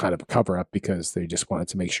is kind of a cover-up because they just wanted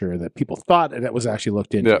to make sure that people thought and it was actually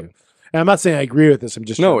looked into. Yeah. And I'm not saying I agree with this. I'm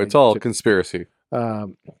just it's all conspiracy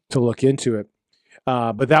to look into it.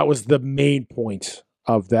 But that was the main point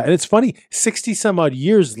of that. And it's funny, 60 some odd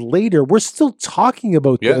years later, we're still talking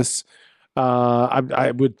about this.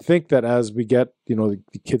 I would think that as we get, the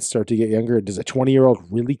kids start to get younger, does a 20-year-old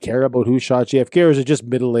really care about who shot JFK, or is it just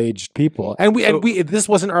middle-aged people? And this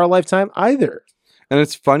wasn't our lifetime either. And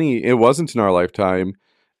it's funny, it wasn't in our lifetime.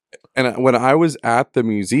 And when I was at the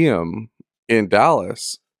museum in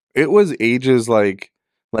Dallas, it was ages like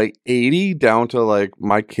 80 down to like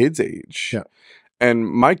my kids' age. Yeah. And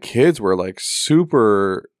my kids were like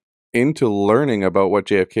super into learning about what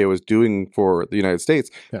JFK was doing for the United States,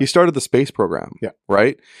 Yeah. he started the space program. Yeah.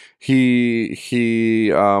 Right.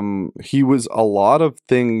 He was a lot of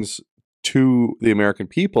things to the American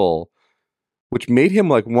people, which made him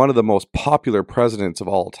like one of the most popular presidents of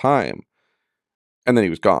all time. And then he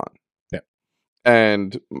was gone. Yeah.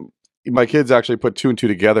 And my kids actually put 2 and 2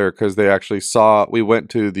 together because they actually we went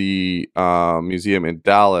to the museum in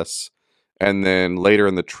Dallas. And then later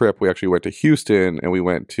in the trip, we actually went to Houston and we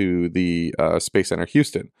went to the Space Center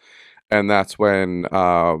Houston. And that's when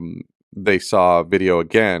they saw a video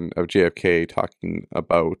again of JFK talking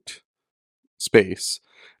about space.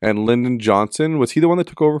 And Lyndon Johnson, was he the one that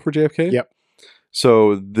took over for JFK? Yep.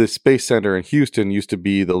 So the Space Center in Houston used to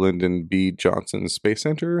be the Lyndon B. Johnson Space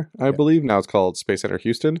Center, I believe. Now it's called Space Center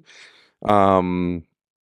Houston. Or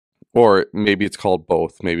maybe it's called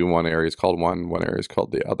both. Maybe one area is called one area is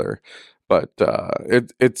called the other. But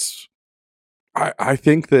I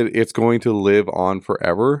think that it's going to live on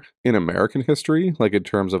forever in American history, like in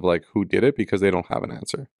terms of like who did it, because they don't have an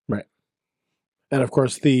answer. Right. And of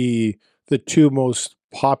course, the 2 most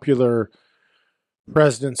popular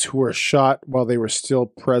presidents who were shot while they were still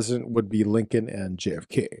president would be Lincoln and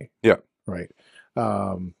JFK. Yeah. Right.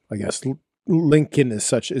 I guess Lincoln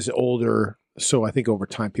is older, so I think over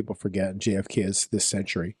time people forget, and JFK is this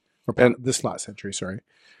century, or this last century, sorry.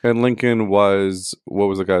 And Lincoln was, what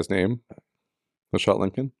was the guy's name that shot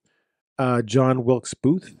Lincoln? John Wilkes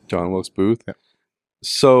Booth. John Wilkes Booth. Yeah.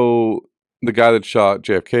 So the guy that shot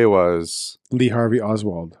JFK was Lee Harvey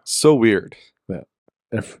Oswald. so weird. Yeah.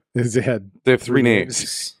 They have 3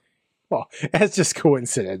 names. Well, that's just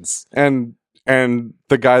coincidence. And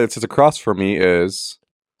the guy that sits across from me is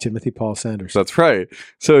Timothy Paul Sanders. That's right.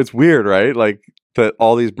 So it's weird, right? Like that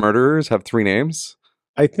all these murderers have 3 names.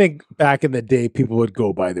 I think back in the day, people would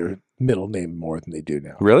go by their middle name more than they do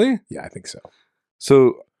now. Really? Yeah, I think so.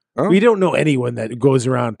 So we don't know anyone that goes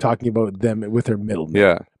around talking about them with their middle name.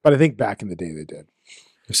 Yeah. But I think back in the day they did.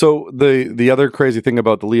 So the other crazy thing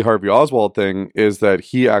about the Lee Harvey Oswald thing is that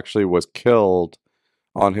he actually was killed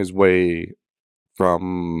on his way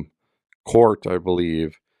from court, I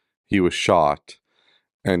believe. He was shot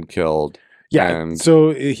and killed. Yeah. And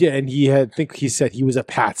he said he was a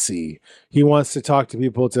patsy. He wants to talk to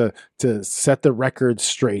people to set the record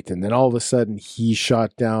straight. And then all of a sudden he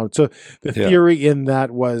shot down. So the theory in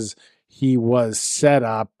that was he was set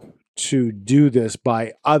up to do this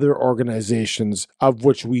by other organizations of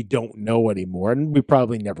which we don't know anymore, and we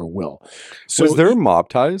probably never will. So was there mob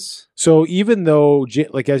ties? So even though,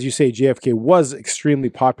 like as you say, JFK was extremely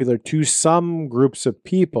popular to some groups of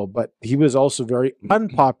people, but he was also very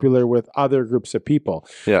unpopular with other groups of people.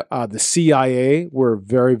 Yeah. The CIA were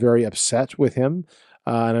very, very upset with him.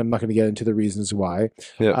 And I'm not going to get into the reasons why.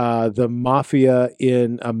 Yeah. The mafia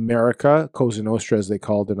in America, Cosa Nostra as they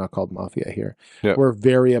called, they're not called mafia here, were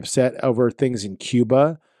very upset over things in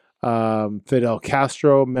Cuba. Fidel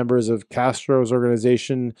Castro, members of Castro's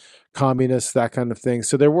organization, communists, that kind of thing.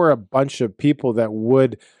 So there were a bunch of people that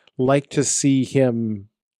would like to see him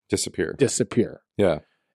disappear. Yeah.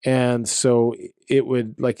 And so it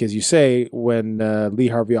would, like as you say, when Lee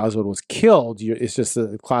Harvey Oswald was killed, it's just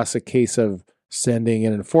a classic case of sending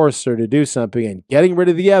an enforcer to do something and getting rid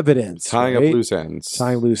of the evidence. Tying up loose ends.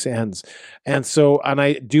 And so, and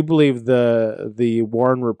I do believe the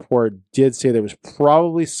Warren report did say there was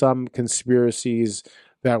probably some conspiracies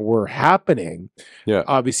that were happening. Yeah.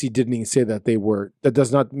 Obviously didn't even say that they were, that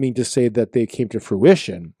does not mean to say that they came to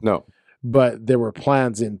fruition. No. But there were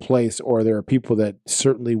plans in place, or there are people that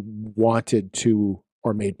certainly wanted to,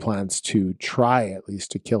 or made plans to try at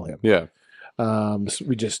least to kill him. Yeah. So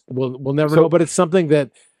we'll never know, but it's something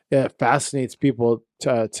that fascinates people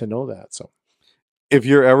to know that. So if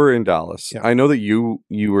you're ever in Dallas, I know that you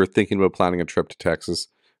were thinking about planning a trip to Texas.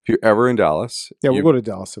 If you're ever in Dallas, we'll go to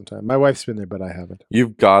Dallas sometime. My wife's been there, but I haven't.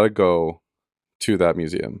 You've got to go to that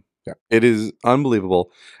museum. Yeah. It is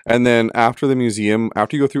unbelievable. And then after the museum,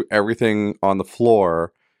 after you go through everything on the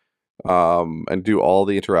floor, and do all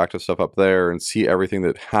the interactive stuff up there and see everything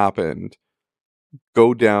that happened,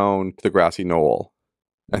 go down to the grassy knoll,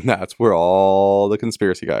 and that's where all the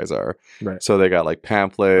conspiracy guys are. Right. So they got like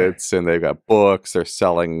pamphlets and they've got books. They're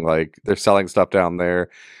selling stuff down there,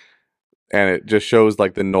 and it just shows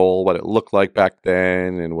like the knoll, what it looked like back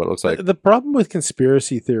then, and what it looks like. The problem with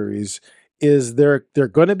conspiracy theories is they're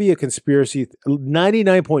going to be a conspiracy.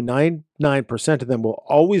 99.99% of them will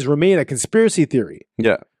always remain a conspiracy theory.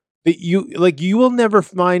 Yeah. You will never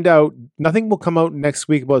find out. Nothing will come out next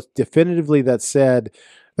week about definitively that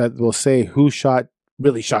will say who shot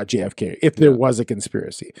really shot JFK, if there was a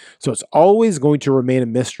conspiracy. So it's always going to remain a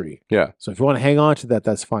mystery. Yeah. So if you want to hang on to that,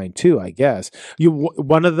 that's fine too, I guess.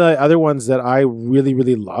 One of the other ones that I really,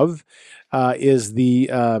 really love is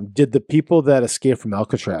did the people that escaped from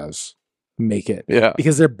Alcatraz make it? Yeah.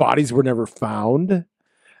 Because their bodies were never found.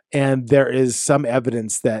 And there is some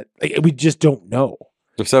evidence that we just don't know.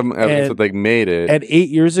 There's some evidence that they made it. And 8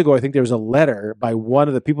 years ago, I think there was a letter by one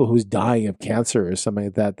of the people who's dying of cancer or something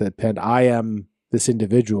like that that penned, "I am this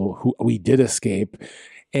individual who we did escape."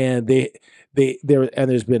 And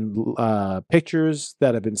there's been pictures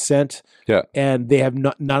that have been sent. Yeah. And they have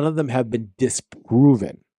none of them have been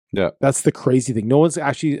disproven. Yeah. That's the crazy thing. No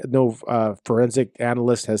forensic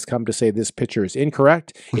analyst has come to say this picture is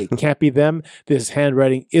incorrect. It can't be them. This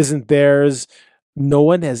handwriting isn't theirs. No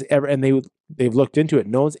one has ever, and they've looked into it.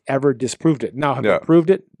 No one's ever disproved it. Now, have they proved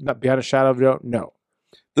it? Not beyond a shadow of a doubt. No.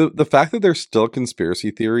 The fact that there's still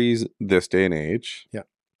conspiracy theories this day and age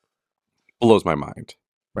blows my mind.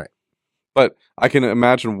 Right. But I can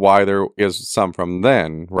imagine why there is some from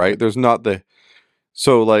then, right? There's not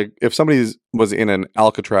so like if somebody was in an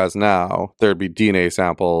Alcatraz now, there'd be DNA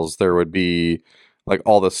samples, there would be like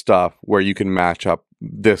all this stuff where you can match up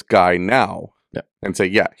this guy now and say,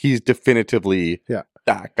 yeah, he's definitively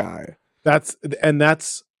that guy. That's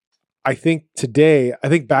I think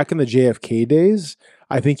back in the JFK days,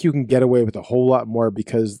 I think you can get away with a whole lot more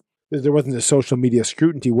because there wasn't a social media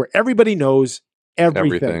scrutiny where everybody knows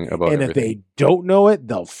everything about and everything. If they don't know it,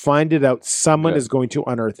 they'll find it out. Someone is going to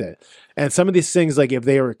unearth it. And some of these things, like if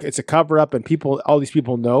it's a cover up and all these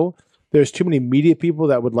people know, there's too many media people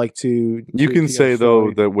that would like to. You can say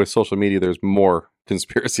though that with social media, there's more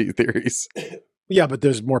conspiracy theories. Yeah, but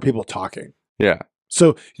there's more people talking. Yeah.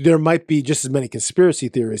 So there might be just as many conspiracy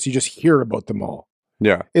theories. You just hear about them all.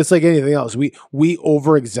 Yeah. It's like anything else. We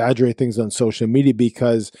over exaggerate things on social media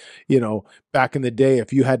because, back in the day,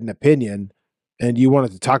 if you had an opinion and you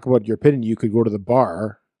wanted to talk about your opinion, you could go to the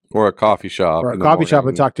bar or a coffee shop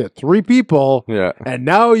and talk to 3 people. Yeah. And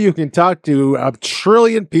now you can talk to 1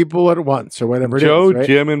 trillion people at once or whatever it Joe, is. Right?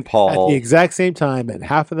 Jim, and Paul. At the exact same time, and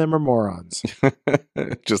half of them are morons.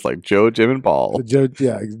 Just like Joe, Jim, and Paul. Joe,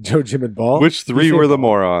 Jim, and Paul. Which 3 were the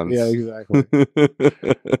morons? Yeah, exactly.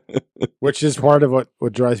 Which is part of what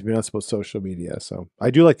drives me nuts about social media. So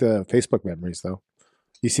I do like the Facebook memories, though.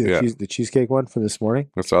 You see the cheesecake one from this morning?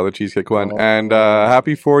 I saw the cheesecake one. And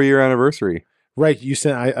happy 4-year anniversary. Right, you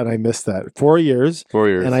said, and I missed that. 4 years. 4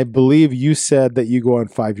 years. And I believe you said that you go on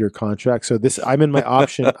 5-year contract. So I'm in my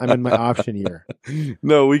option. I'm in my option year.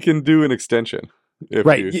 No, we can do an extension.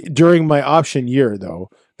 During my option year, though,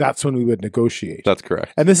 that's when we would negotiate. That's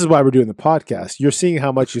correct. And this is why we're doing the podcast. You're seeing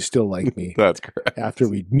how much you still like me. That's correct. After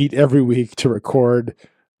we meet every week to record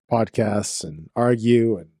podcasts and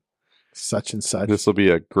argue and such and such. This will be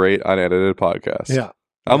a great unedited podcast. Yeah.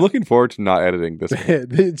 I'm looking forward to not editing this one.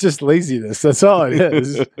 It's just laziness. That's all it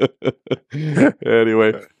is.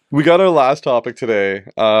 Anyway, we got our last topic today.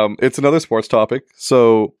 It's another sports topic.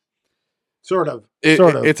 So Sort of.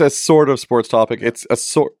 It's a sort of sports topic. It's a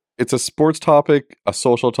sports topic, a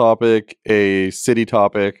social topic, a city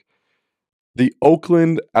topic. The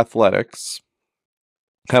Oakland Athletics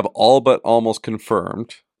have all but almost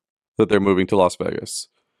confirmed that they're moving to Las Vegas.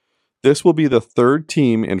 This will be the 3rd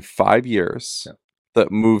team in 5 years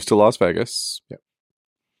that moves to Las Vegas. Yep.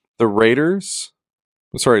 The Raiders,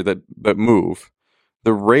 that move.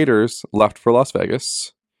 The Raiders left for Las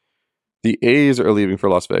Vegas. The A's are leaving for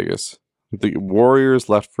Las Vegas. The Warriors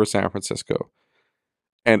left for San Francisco.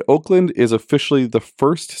 And Oakland is officially the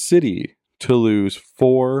first city to lose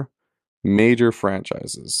 4 major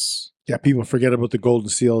franchises. Yeah, people forget about the Golden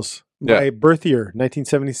Seals. Yeah. My birth year,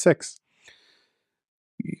 1976.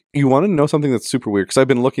 You want to know something that's super weird? Because I've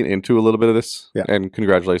been looking into a little bit of this. Yeah. And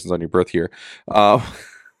congratulations on your birth year. I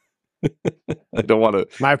don't want to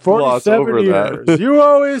My gloss 47 over years. that. You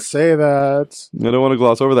always say that. I don't want to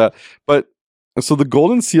gloss over that. But so the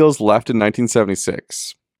Golden Seals left in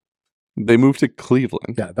 1976. They moved to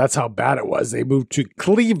Cleveland. Yeah, that's how bad it was. They moved to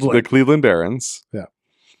Cleveland. The Cleveland Barons. Yeah.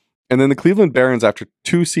 And then the Cleveland Barons, after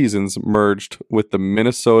 2 seasons, merged with the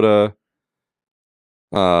Minnesota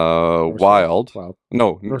Wild.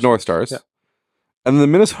 No, North Stars. Yeah. And the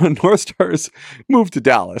Minnesota North Stars moved to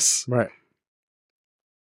Dallas. Right.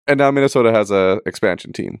 And now Minnesota has a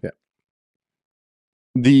expansion team. Yeah.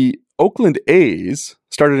 The Oakland A's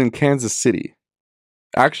started in Kansas City.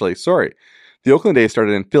 Actually, sorry. The Oakland A's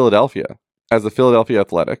started in Philadelphia as the Philadelphia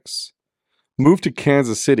Athletics, moved to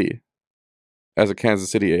Kansas City as the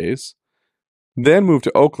Kansas City A's, then moved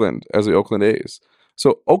to Oakland as the Oakland A's.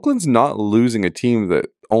 So Oakland's not losing a team that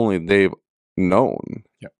only they've known.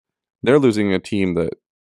 Yeah. They're losing a team that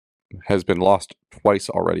has been lost twice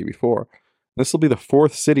already before. This will be the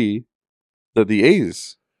fourth city that the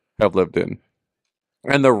A's have lived in.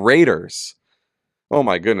 And the Raiders, oh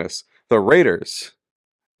my goodness, the Raiders,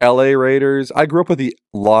 LA Raiders. I grew up with the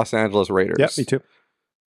Los Angeles Raiders. Yeah, me too.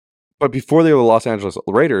 But before they were the Los Angeles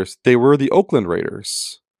Raiders, they were the Oakland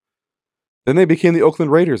Raiders. Then they became the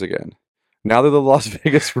Oakland Raiders again. Now they're the Las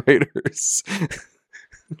Vegas Raiders.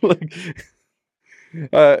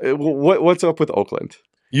 What's up with Oakland?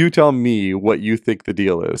 You tell me what you think the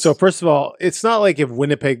deal is. So first of all, it's not like if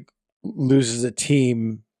Winnipeg loses a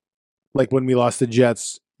team, like when we lost the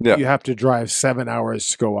Jets, you have to drive 7 hours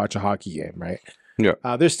to go watch a hockey game, right? Yeah.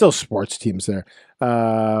 There's still sports teams there.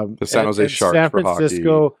 The San Jose Sharks San for hockey.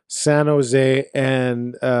 Francisco, San Jose,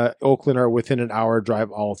 and Oakland are within an hour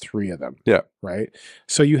drive, all three of them. Yeah. Right?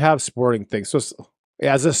 So you have sporting things. So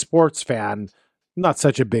as a sports fan, not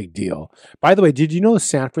such a big deal. By the way, did you know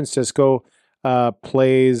San Francisco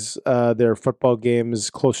plays their football games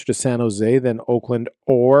closer to San Jose than Oakland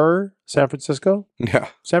or San Francisco? Yeah.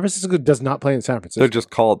 San Francisco does not play in San Francisco. They're just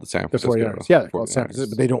called the San Francisco. Yeah, they're called San Francisco,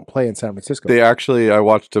 but they don't play in San Francisco. They actually, I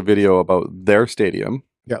watched a video about their stadium.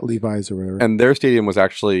 Yeah, Levi's or whatever. And their stadium was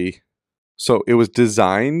actually, so it was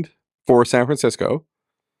designed for San Francisco.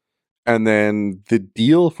 And then the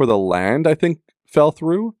deal for the land, I think, fell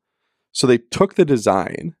through. So they took the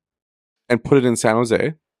design and put it in San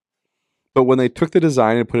Jose. But when they took the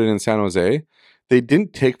design and put it in San Jose, they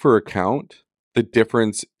didn't take for account the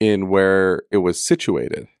difference in where it was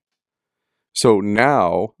situated. So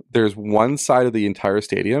now there's one side of the entire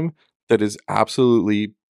stadium that is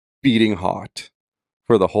absolutely beating hot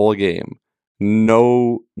for the whole game.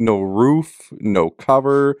 No roof, no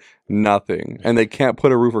cover, nothing. And they can't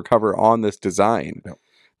put a roof or cover on this design. No.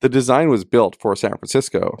 The design was built for San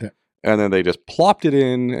Francisco. Yeah. And then they just plopped it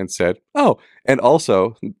in and said, oh, and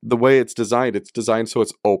also the way it's designed so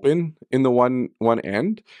it's open in the one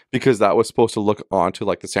end because that was supposed to look onto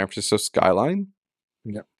like the San Francisco skyline.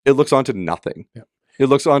 Yeah. It looks onto nothing. Yeah. It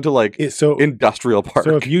looks onto like industrial park.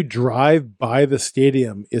 So if you drive by the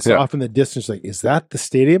stadium, it's off in the distance. Like, is that the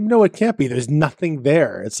stadium? No, it can't be. There's nothing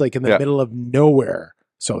there. It's like in the middle of nowhere.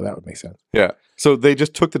 So that would make sense. Yeah. So they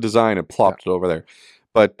just took the design and plopped it over there.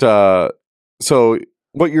 But so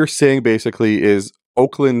what you're saying basically is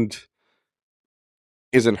Oakland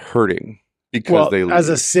isn't hurting because they leave. As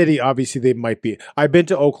a city, obviously they might be. I've been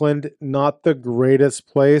to Oakland, not the greatest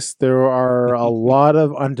place. There are a lot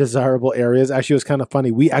of undesirable areas. Actually, it was kind of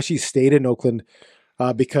funny. We actually stayed in Oakland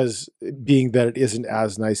because being that it isn't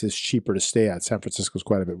as nice, it's cheaper to stay at. San Francisco is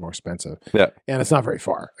quite a bit more expensive. Yeah. And it's not very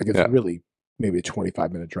far. Like it's really maybe a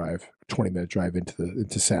 20-minute drive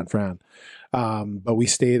into San Fran. But we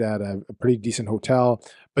stayed at a pretty decent hotel.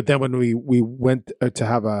 But then when we went to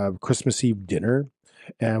have a Christmas Eve dinner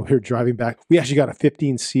and we were driving back, we actually got a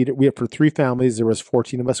 15-seater. We had for 3 families. There was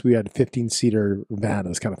 14 of us. We had a 15-seater van. It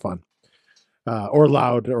was kind of fun. Or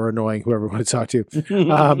loud or annoying, whoever we want to talk to.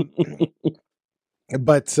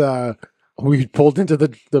 But we pulled into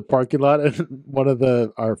the parking lot and one of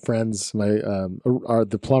our friends,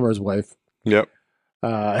 the plumber's wife. Yep. All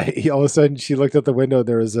of a sudden, she looked out the window.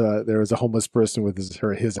 There was a homeless person with his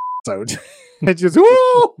ass out, and she was,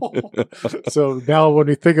 whoa! So now, when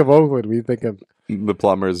we think of Oakland, we think of the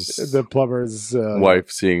plumber's wife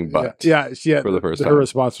seeing butt. Yeah, she had, for the first time. Her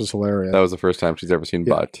response was hilarious. That was the first time she's ever seen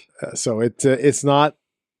butt. So it's not.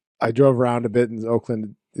 I drove around a bit in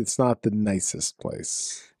Oakland. It's not the nicest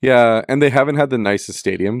place. Yeah, and they haven't had the nicest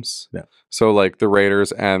stadiums. Yeah. So, like, the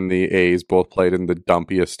Raiders and the A's both played in the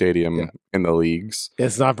dumpiest stadium in the leagues.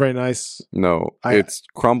 It's not very nice. No, it's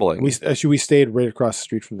crumbling. We stayed right across the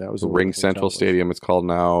street from that. It was Ring Central Stadium, it's called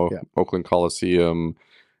now. Yeah. Oakland Coliseum.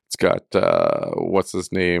 It's got, what's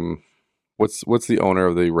his name? What's the owner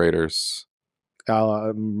of the Raiders?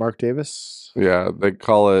 Mark Davis? Yeah, they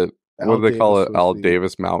call it, what do they call it? Al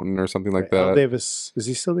Davis Mountain or something like that. Al Davis, is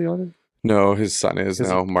he still the owner? No, his son is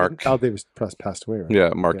now. Mark. Al Davis passed away, right?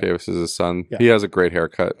 Yeah, Mark Davis is his son. Yeah. He has a great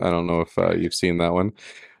haircut. I don't know if you've seen that one.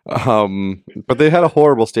 But they had a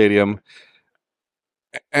horrible stadium.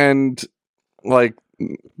 And, like,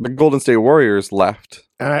 the Golden State Warriors left.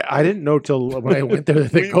 And I didn't know till when I went there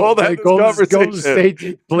that Golden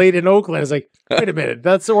State played in Oakland. I was like, wait a minute,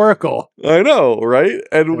 that's Oracle. I know, right?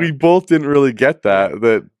 And we both didn't really get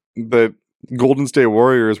that Golden State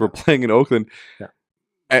Warriors were playing in Oakland. Yeah.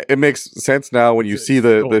 It makes sense now when you see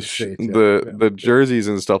the jerseys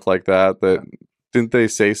and stuff like that. Didn't they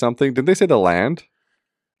say something? Didn't they say the land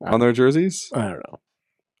on their jerseys? I don't know.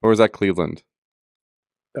 Or was that Cleveland?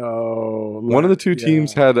 Oh, one of the two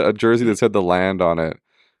teams had a jersey that said the land on it,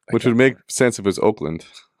 which would make sense if it was Oakland.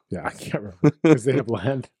 Yeah, I can't remember because they have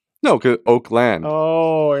land. No, because Oakland.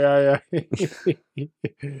 Oh, yeah.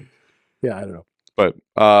 Yeah, I don't know. But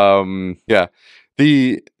yeah,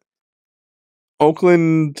 the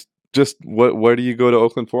Oakland. Just where do you go to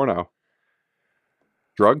Oakland for now?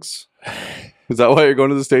 Drugs? Is that why you're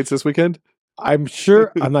going to the States this weekend? I'm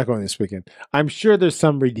sure I'm not going this weekend. I'm sure there's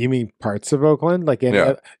some redeeming parts of Oakland. Like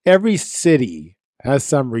every city has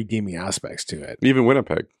some redeeming aspects to it. Even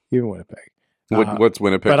Winnipeg. What's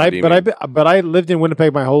Winnipeg? But I lived in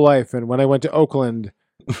Winnipeg my whole life, and when I went to Oakland,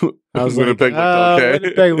 I was Winnipeg like, looked okay.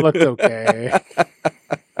 Winnipeg looked okay.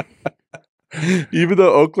 Even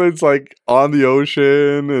though Oakland's like on the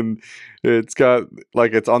ocean and it's got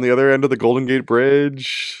like it's on the other end of the Golden Gate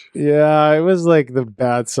Bridge. Yeah, it was like the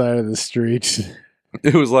bad side of the street.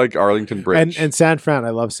 It was like Arlington Bridge. And San Fran. I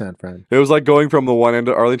love San Fran. It was like going from the one end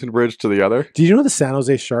of Arlington Bridge to the other. Do you know the San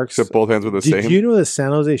Jose Sharks? Except both ends were the same. Do you know the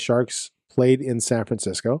San Jose Sharks played in San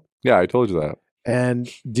Francisco? Yeah, I told you that. And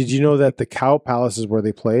did you know that the Cow Palace is where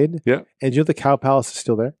they played? Yeah. And do you know the Cow Palace is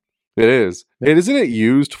still there? It is. Isn't it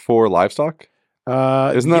used for livestock?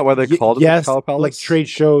 Isn't that why they called it the Cow Palace? Like trade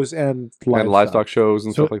shows and livestock shows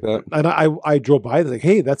and stuff like that. And I drove by, like,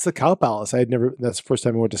 hey, that's the Cow Palace. That's the first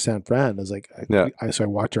time I went to San Fran. I was like, so I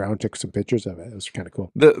walked around, took some pictures of it. It was kind of cool.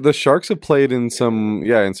 The Sharks have played in some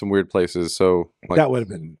weird places. So like, that would have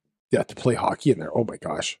been to play hockey in there. Oh my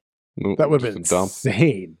gosh, that would have been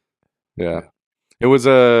insane. Yeah, it was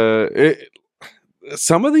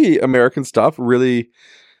some of the American stuff really,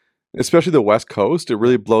 especially the West Coast, it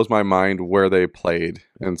really blows my mind where they played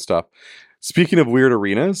and stuff. Speaking of weird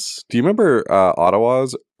arenas, do you remember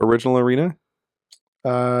Ottawa's original arena?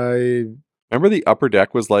 Remember the upper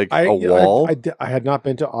deck was like a wall? I had not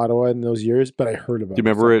been to Ottawa in those years, but I heard about it. Do you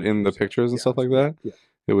remember it in the pictures and stuff like that? Yeah.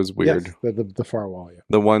 It was weird. Yes, the far wall, yeah.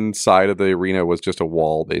 The one side of the arena was just a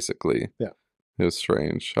wall, basically. Yeah. It was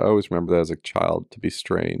strange. I always remember that as a child to be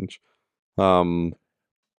strange.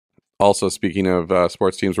 Also, speaking of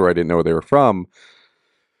sports teams where I didn't know where they were from,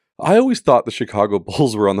 I always thought the Chicago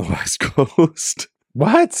Bulls were on the West Coast.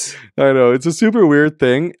 What? I know. It's a super weird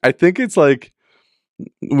thing. I think it's like,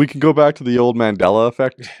 we can go back to the old Mandela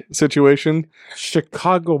effect situation.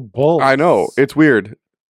 Chicago Bulls. I know. It's weird.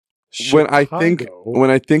 Chicago. When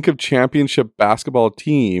I think of championship basketball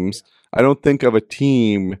teams, I don't think of a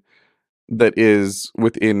team that is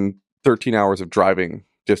within 13 hours of driving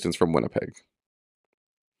distance from Winnipeg.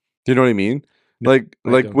 Do you know what I mean? Like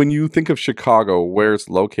when you think of Chicago, where it's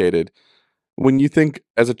located, when you think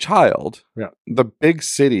as a child, the big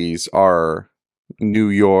cities are New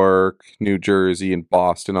York, New Jersey, and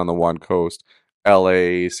Boston on the one coast,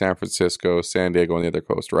 LA, San Francisco, San Diego on the other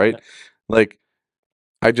coast, right? Yeah. Like,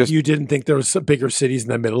 you didn't think there was some bigger cities in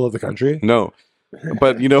the middle of the country? No.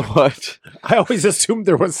 But you know what? I always assumed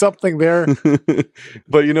there was something there.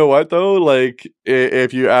 But you know what, though? Like,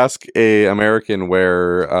 if you ask a American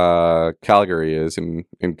where Calgary is in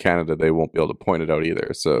Canada, they won't be able to point it out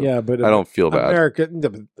either. So yeah, but I don't feel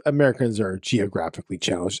bad. Americans are geographically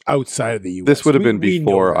challenged outside of the U.S. This would have been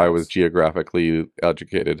before I was geographically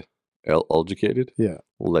educated. Educated? Yeah.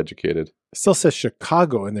 Leducated. It still says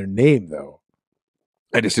Chicago in their name, though.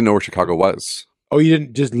 I just didn't know where Chicago was. Oh, you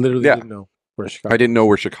didn't didn't know where Chicago? I didn't know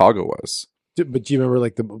where Chicago was. But do you remember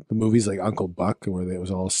like the movies like Uncle Buck, where it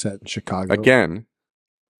was all set in Chicago? Again,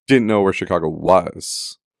 didn't know where Chicago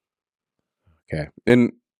was. Okay,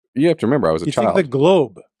 and you have to remember, I was a child. Think the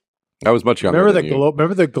Globe. I was much younger. Remember the Globe?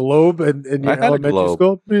 Remember the Globe in your elementary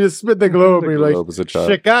school? You just spit the Globe and you're like, as a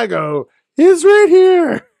child. Chicago is right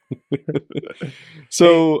here.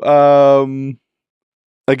 So,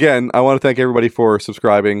 again, I want to thank everybody for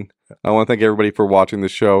subscribing. I want to thank everybody for watching the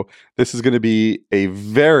show. This is going to be a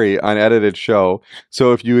very unedited show.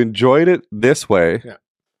 So if you enjoyed it this way,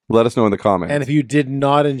 let us know in the comments. And if you did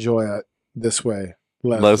not enjoy it this way,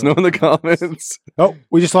 let us know in the comments. Oh,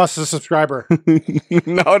 we just lost a subscriber.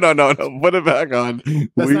 No. Put it back on.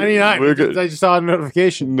 That's 99. I just saw a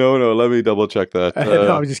notification. No. Let me double check that.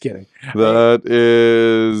 No, I'm just kidding. That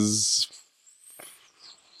is...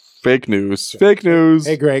 Fake news. Fake news.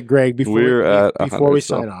 Hey, Greg, before we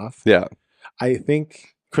sign off, I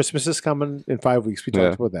think Christmas is coming in 5 weeks. We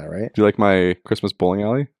talked about that, right? Do you like my Christmas bowling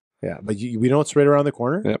alley? Yeah, but we know it's right around the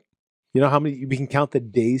corner. Yep. You know how many we can count the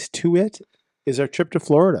days to it? Is our trip to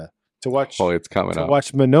Florida to watch? Oh, it's coming up.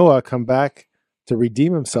 Watch Manoah come back to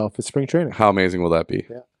redeem himself at spring training. How amazing will that be?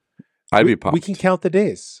 Yeah. I'd be pumped. We can count the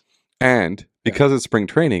days. And because it's spring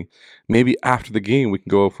training, maybe after the game we can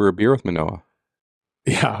go for a beer with Manoah.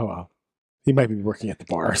 Yeah, well, he might be working at the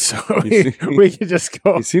bar, so we can just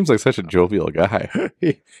go. He seems like such a jovial guy.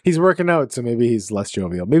 He's working out, so maybe he's less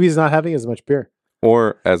jovial. Maybe he's not having as much beer.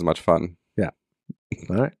 Or as much fun. Yeah.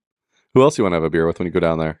 All right. Who else do you want to have a beer with when you go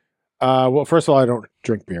down there? Well, first of all, I don't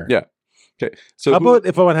drink beer. Yeah. Okay. So How about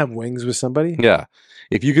if I want to have wings with somebody? yeah,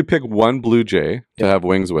 if you could pick one Blue Jay to have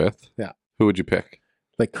wings with, who would you pick?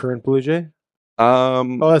 Like current Blue Jay?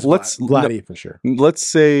 Let's Vladdy for sure. Let's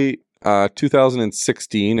say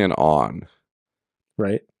 2016 and on.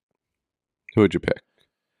 Right. Who would you pick?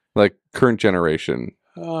 Like current generation.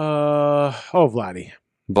 Vladdy.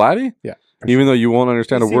 Vladdy? Yeah. Even though you won't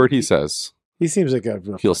understand a word he says. He seems like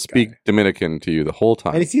he'll speak guy. Dominican to you the whole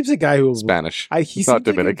time. And he seems like a guy who Spanish. He seems not like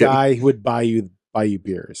Dominican. a guy who would buy you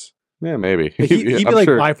beers. Yeah, maybe. Like he'd be I'm like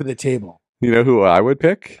sure. buy for the table. You know who I would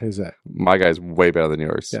pick? Who's that? My guy's way better than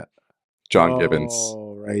yours. Yeah. John Gibbons.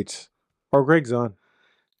 Oh, right. Or Greg's on.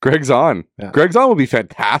 Greg's on. Yeah. Greg's on would be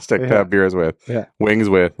fantastic to have beers with, wings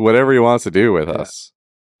with, whatever he wants to do with us.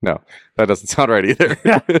 No, that doesn't sound right either.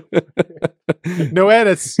 No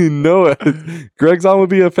edits. No, Greg's on would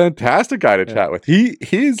be a fantastic guy to chat with.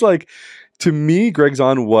 He's like, to me, Greg's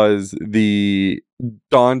on was the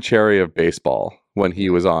Don Cherry of baseball when he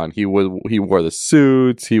was on. He wore the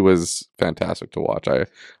suits. He was fantastic to watch.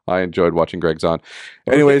 I enjoyed watching Greg's on.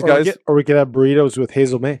 Anyways, guys, or we could have burritos with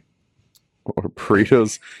Hazel May. Or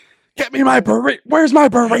burritos. Get me my burrito. Where's my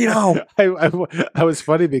burrito? I was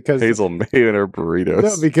funny because Hazel May and her burritos.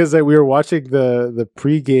 No, because we were watching the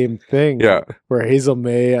pregame thing. Yeah. Where Hazel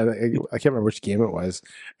May, I can't remember which game it was,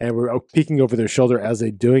 and we're peeking over their shoulder as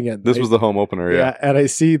they're doing it. This was the home opener. Yeah. And I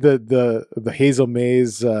see the Hazel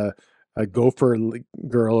May's a gopher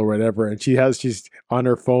girl or whatever, and she's on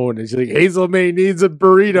her phone and she's like, Hazel May needs a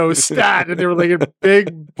burrito stat, and they were like in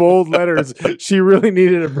big bold letters, she really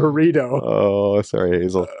needed a burrito. Oh, sorry,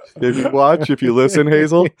 Hazel. If you watch, if you listen,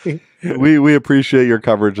 Hazel, we appreciate your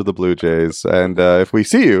coverage of the Blue Jays, and if we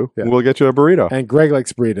see you, we'll get you a burrito. And Greg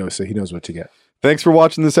likes burritos, so he knows what to get. Thanks for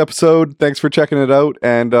watching this episode. Thanks for checking it out.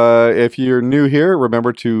 And if you're new here,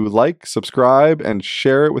 remember to like, subscribe, and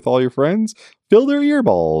share it with all your friends. Fill their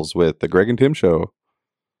earballs with the Greg and Tim Show.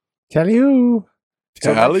 Tally-o.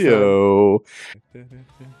 Tally-o.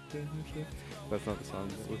 That's not the song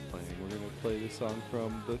that we're playing. We're going to play the song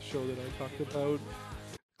from the show that I talked about.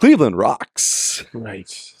 Cleveland Rocks.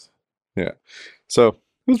 Right. Yeah. So it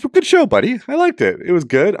was a good show, buddy. I liked it. It was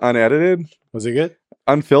good. Unedited. Was it good?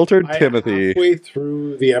 Unfiltered Timothy. Halfway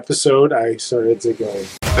through the episode, I started to go.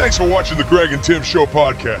 Thanks for watching the Greg and Tim Show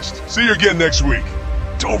podcast. See you again next week.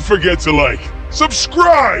 Don't forget to like,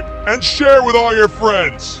 subscribe, and share with all your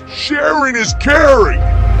friends. Sharing is caring.